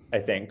disappointment, I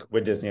think,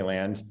 with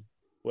Disneyland,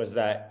 was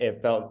that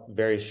it felt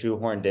very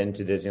shoehorned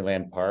into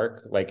Disneyland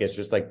Park. Like, it's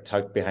just like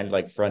tucked behind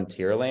like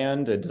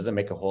Frontierland. It doesn't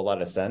make a whole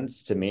lot of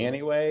sense to me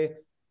anyway.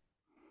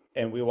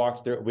 And we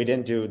walked through, we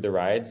didn't do the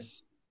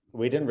rides.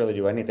 We didn't really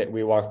do anything.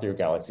 We walked through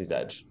Galaxy's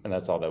Edge, and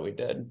that's all that we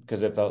did,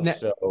 because it felt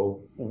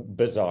so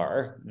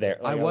bizarre there.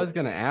 Like, I was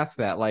going to ask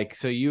that. Like,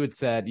 so you had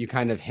said, you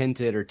kind of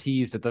hinted or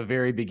teased at the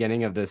very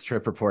beginning of this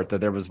trip report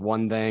that there was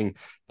one thing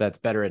that's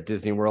better at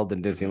Disney World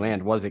than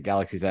Disneyland. Was it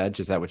Galaxy's Edge?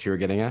 Is that what you were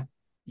getting at?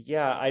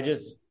 Yeah,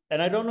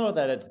 And I don't know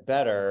that it's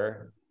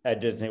better at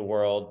Disney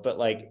World, but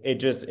like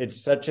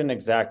it's such an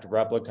exact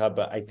replica,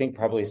 but I think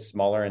probably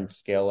smaller in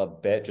scale a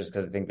bit just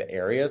because I think the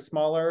area is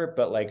smaller,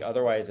 but like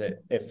otherwise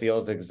it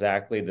feels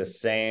exactly the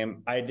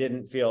same. I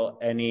didn't feel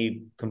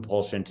any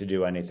compulsion to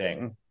do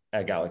anything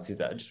at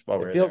Galaxy's Edge while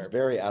we were there. It feels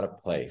very out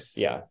of place.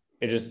 Yeah.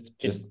 It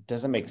just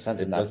doesn't make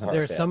sense in that part.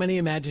 There are so many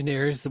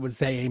Imagineers that would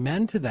say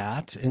amen to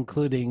that,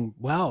 including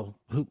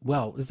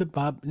is it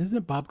Bob? Isn't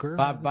it Bob Gurr?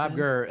 Bob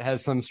Gurr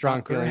has some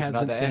strong feelings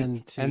about that,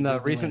 and the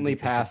recently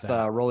passed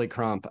Rolly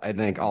Crump, I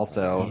think,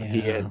 also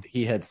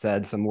he had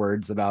said some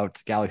words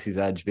about Galaxy's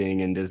Edge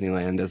being in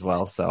Disneyland as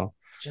well. So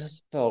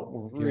just felt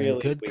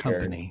really good weird.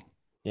 company.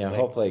 Yeah,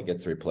 hopefully it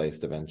gets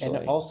replaced eventually.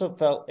 And it also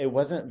felt it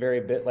wasn't very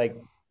bit like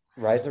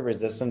Rise of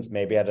Resistance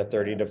maybe had a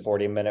 30 to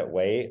 40 minute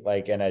wait,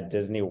 like in a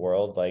Disney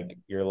World, like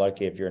you're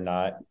lucky if you're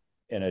not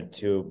in a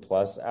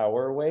 2+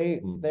 hour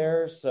wait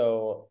there.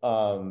 So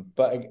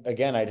but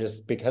again, I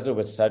just, because it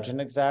was such an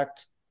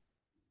exact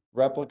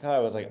replica, I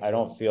was like, I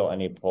don't feel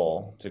any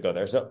pull to go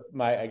there. So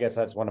I guess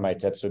that's one of my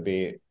tips would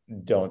be,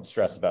 don't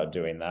stress about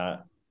doing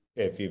that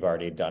if you've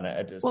already done it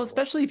at Disney. Well,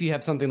 especially if you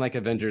have something like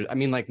Avengers. I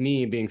mean, like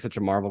me being such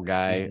a Marvel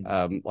guy,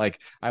 like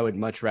I would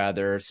much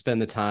rather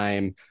spend the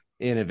time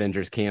in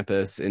Avengers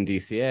Campus in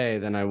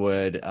DCA than I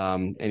would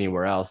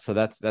anywhere else. So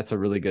that's a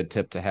really good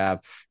tip to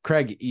have.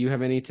 Craig, you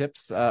have any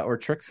tips or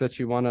tricks that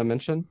you want to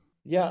mention?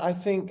 Yeah, I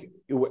think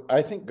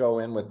go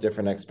in with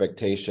different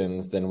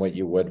expectations than what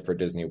you would for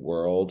Disney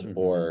World.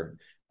 Or,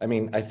 I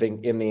mean, I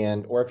think in the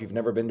end, or if you've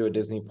never been to a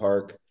Disney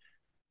park,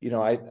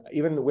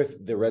 even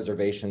with the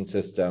reservation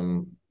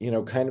system,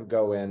 kind of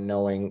go in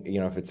knowing,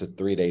 if it's a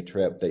 3-day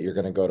trip that you're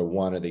going to go to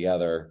one or the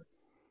other,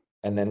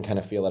 and then kind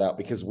of feel it out,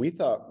 because we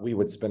thought we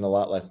would spend a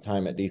lot less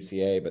time at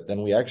DCA, but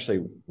then we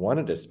actually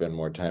wanted to spend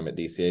more time at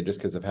DCA just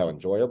because of how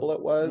enjoyable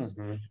it was.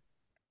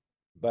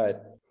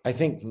 But I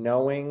think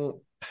knowing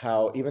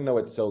how, even though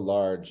it's so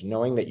large,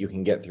 knowing that you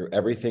can get through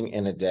everything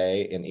in a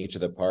day in each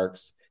of the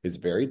parks is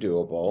very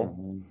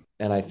doable.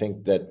 And I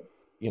think that,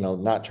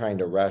 not trying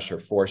to rush or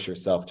force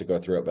yourself to go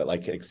through it, but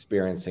like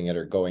experiencing it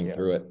or going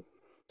through it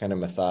kind of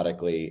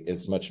methodically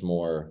is much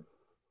more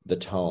the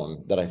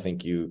tone that I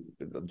think you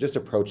just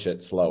approach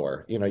it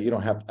slower. You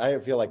don't have, I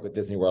feel like with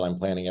Disney World, I'm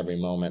planning every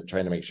moment,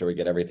 trying to make sure we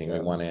get everything we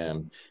want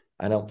in.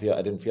 I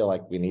didn't feel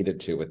like we needed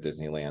to with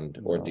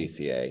Disneyland or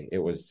DCA. It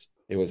was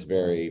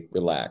very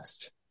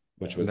relaxed,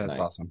 which was nice.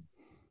 Awesome.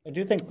 I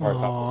do think Park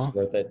Hopper's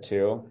worth it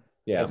too.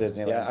 Yeah,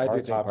 Disneyland. Yeah, I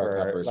do think Park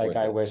Hopper's like,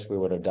 I wish we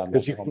would have done that.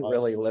 Because you can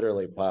really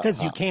literally pop.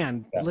 Because you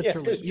can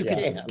literally, you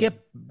can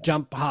skip,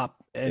 jump,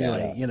 hop.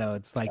 Anyway,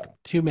 it's like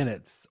 2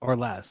 minutes or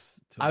less.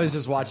 I was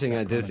just watching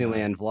a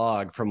Disneyland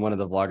vlog from one of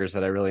the vloggers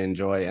that I really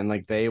enjoy, and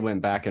like they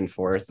went back and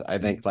forth, I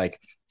think like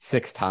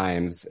 6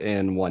 times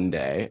in one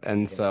day,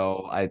 and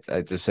so I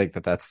just think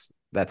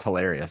that's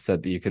hilarious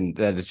that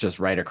it's just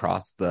right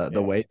across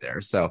the way there.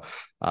 So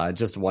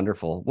just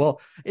wonderful. Well,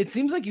 it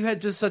seems like you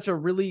had just such a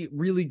really,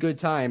 really good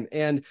time.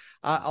 And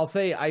I'll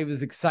say I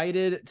was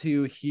excited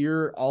to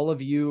hear all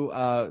of you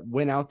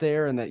went out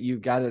there and that you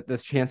got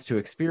this chance to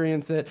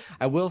experience it.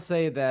 I will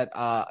say that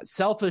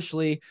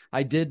selfishly,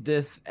 I did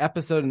this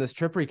episode and this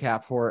trip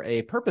recap for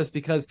a purpose,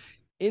 because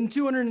in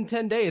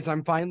 210 days,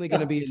 I'm finally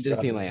going to be in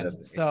Disneyland.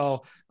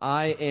 So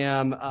I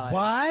am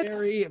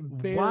very,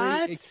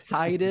 very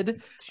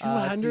excited.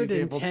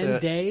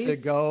 210 days to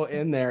go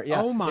in there.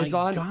 Yeah. Oh my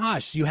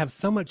gosh, you have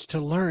so much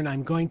to learn.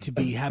 I'm going to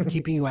be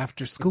keeping you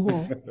after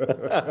school.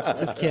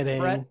 Just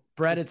kidding.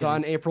 Brett, it's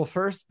on April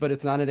 1st, but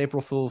it's not an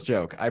April Fool's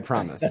joke. I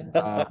promise.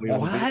 We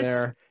will be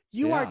there.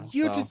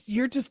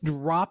 You're just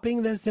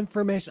dropping this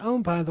information.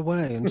 Oh, by the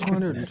way, in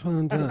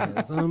 220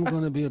 days, I'm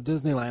going to be at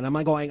Disneyland. Am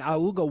I going,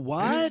 Auga,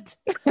 what?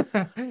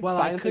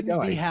 Well, I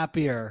couldn't be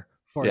happier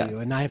for you.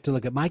 And I have to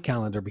look at my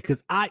calendar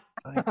because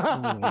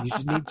you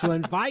should need to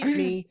invite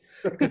me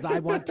because I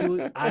want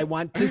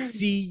to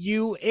see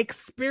you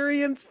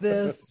experience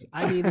this.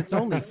 I mean, it's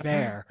only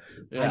fair.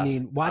 Yeah. I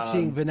mean,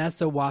 watching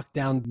Vanessa walk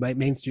down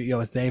Main Street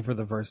USA for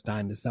the first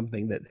time is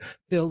something that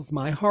fills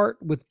my heart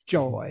with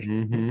joy.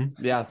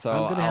 Yeah, so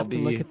I'm gonna have to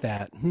look at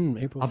that.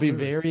 April 1st. I'll be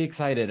very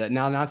excited.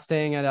 Now, not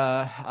staying at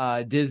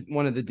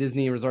one of the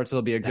Disney resorts.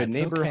 It'll be a good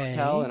neighbor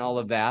hotel and all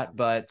of that.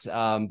 But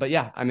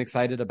yeah, I'm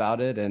excited about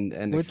it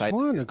and which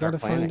excited. I gotta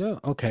find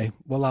out. Okay,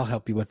 well, I'll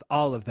help you with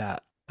all of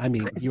that. I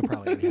mean, you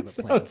probably already have it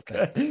planned,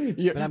 but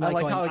I'm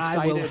like going,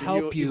 I will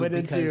help you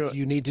because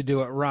you need to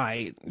do it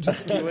right.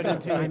 Just you went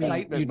into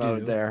excitement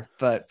mode there,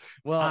 but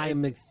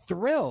I'm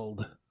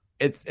thrilled.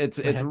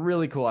 It's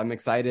really cool. I'm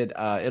excited.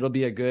 It'll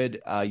be a good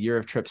year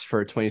of trips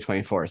for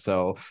 2024.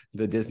 So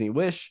the Disney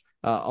Wish.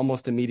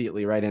 Almost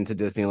immediately right into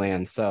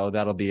Disneyland. So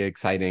that'll be an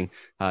exciting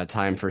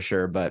time for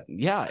sure. But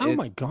yeah. Oh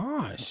my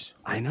gosh.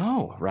 I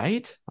know,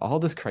 right? All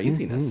this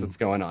craziness that's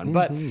going on.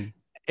 But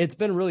It's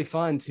been really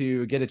fun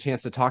to get a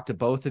chance to talk to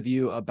both of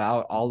you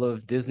about all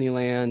of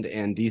Disneyland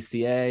and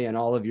DCA and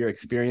all of your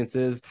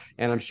experiences.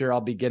 And I'm sure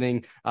I'll be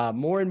getting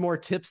more and more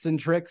tips and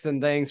tricks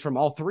and things from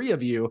all three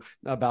of you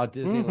about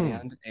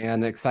Disneyland,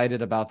 and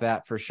excited about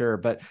that for sure.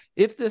 But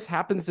if this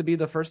happens to be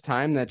the first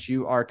time that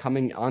you are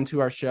coming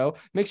onto our show,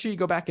 make sure you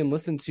go back and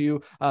listen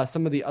to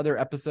some of the other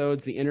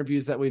episodes, the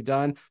interviews that we've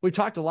done. We've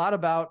talked a lot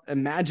about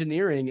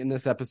Imagineering in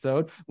this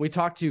episode. We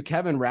talked to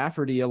Kevin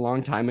Rafferty a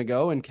long time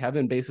ago, and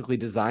Kevin basically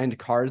designed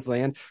Cars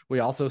Land. We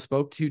also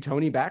spoke to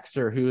Tony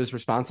Baxter, who is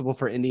responsible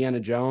for Indiana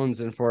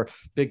Jones and for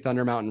Big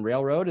Thunder Mountain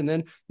Railroad. And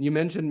then you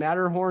mentioned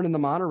Matterhorn and the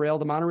monorail.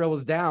 The monorail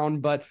was down,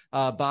 but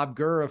Bob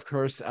Gurr, of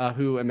course,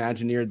 who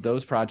Imagineered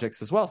those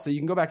projects as well. So you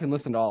can go back and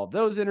listen to all of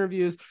those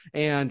interviews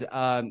and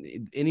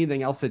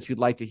anything else that you'd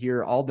like to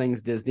hear, all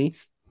things Disney.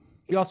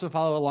 You also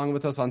follow along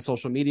with us on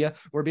social media.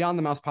 We're Beyond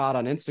the Mouse Pod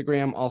on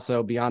Instagram,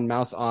 also Beyond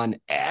Mouse on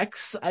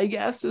X, I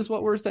guess is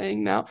what we're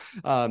saying now.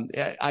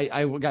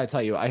 I got to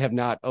tell you, I have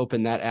not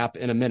opened that app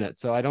in a minute,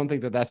 so I don't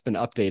think that that's been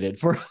updated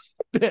for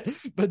a bit.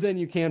 But then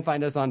you can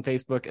find us on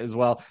Facebook as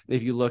well.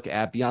 If you look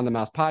at Beyond the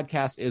Mouse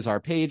Podcast is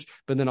our page,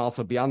 but then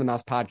also Beyond the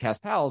Mouse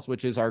Podcast Pals,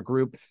 which is our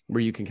group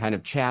where you can kind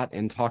of chat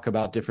and talk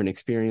about different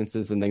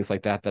experiences and things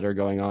like that that are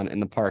going on in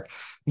the park.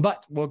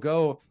 But we'll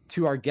go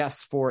to our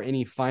guests for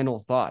any final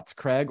thoughts.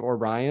 Craig or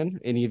Ryan,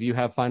 any of you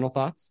have final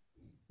thoughts?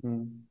 I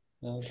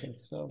don't think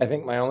so. I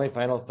think my only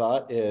final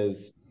thought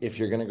is, if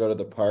you're going to go to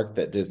the park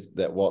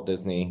that Walt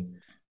Disney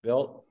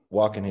built,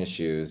 walk in his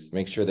shoes.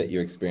 Make sure that you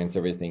experience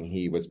everything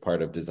he was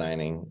part of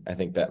designing. I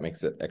think that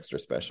makes it extra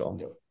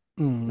special.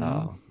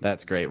 Oh,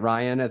 that's great.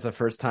 Ryan, as a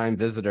first-time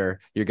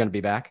visitor, you're going to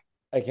be back?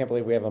 I can't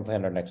believe we haven't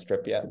planned our next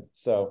trip yet.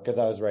 So, because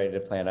I was ready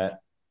to plan it.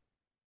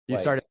 You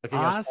started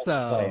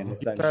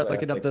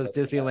looking up those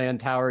Disneyland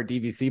Tower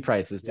DVC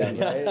prices, didn't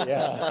you?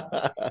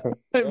 Yeah.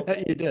 I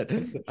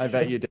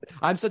bet you did.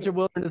 I'm such a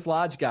Wilderness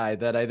Lodge guy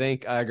that I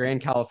think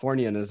Grand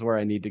Californian is where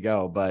I need to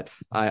go. But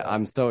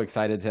I'm so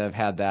excited to have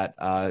had that,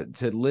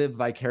 to live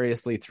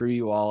vicariously through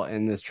you all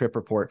in this trip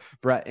report.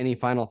 Brett, any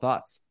final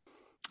thoughts?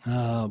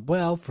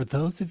 Well, for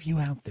those of you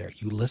out there,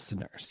 you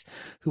listeners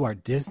who are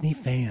Disney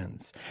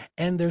fans,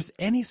 and there's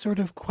any sort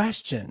of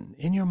question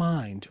in your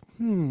mind,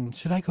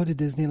 should I go to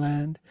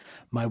Disneyland?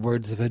 My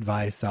words of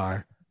advice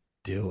are,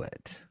 do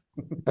it.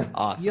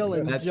 Awesome. You'll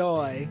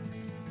enjoy.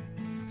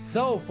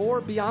 So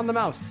for Beyond the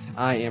Mouse,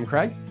 I am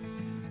Craig.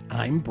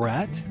 I'm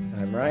Brett.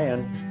 I'm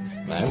Ryan.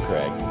 I'm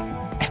Craig.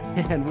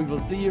 And we will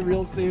see you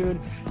real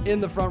soon in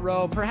the front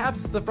row,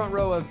 perhaps the front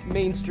row of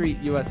Main Street,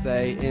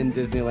 USA in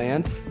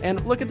Disneyland.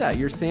 And look at that,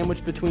 you're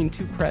sandwiched between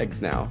two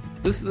Craigs now.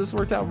 This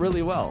worked out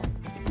really well.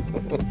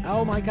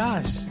 Oh my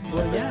gosh.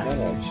 Well,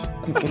 yes.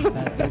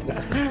 That's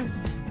exactly.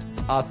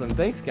 Awesome.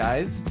 Thanks,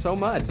 guys, so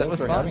much. That was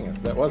Thanks for fun. having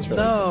us. That was really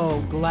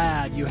so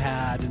glad you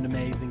had an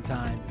amazing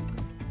time.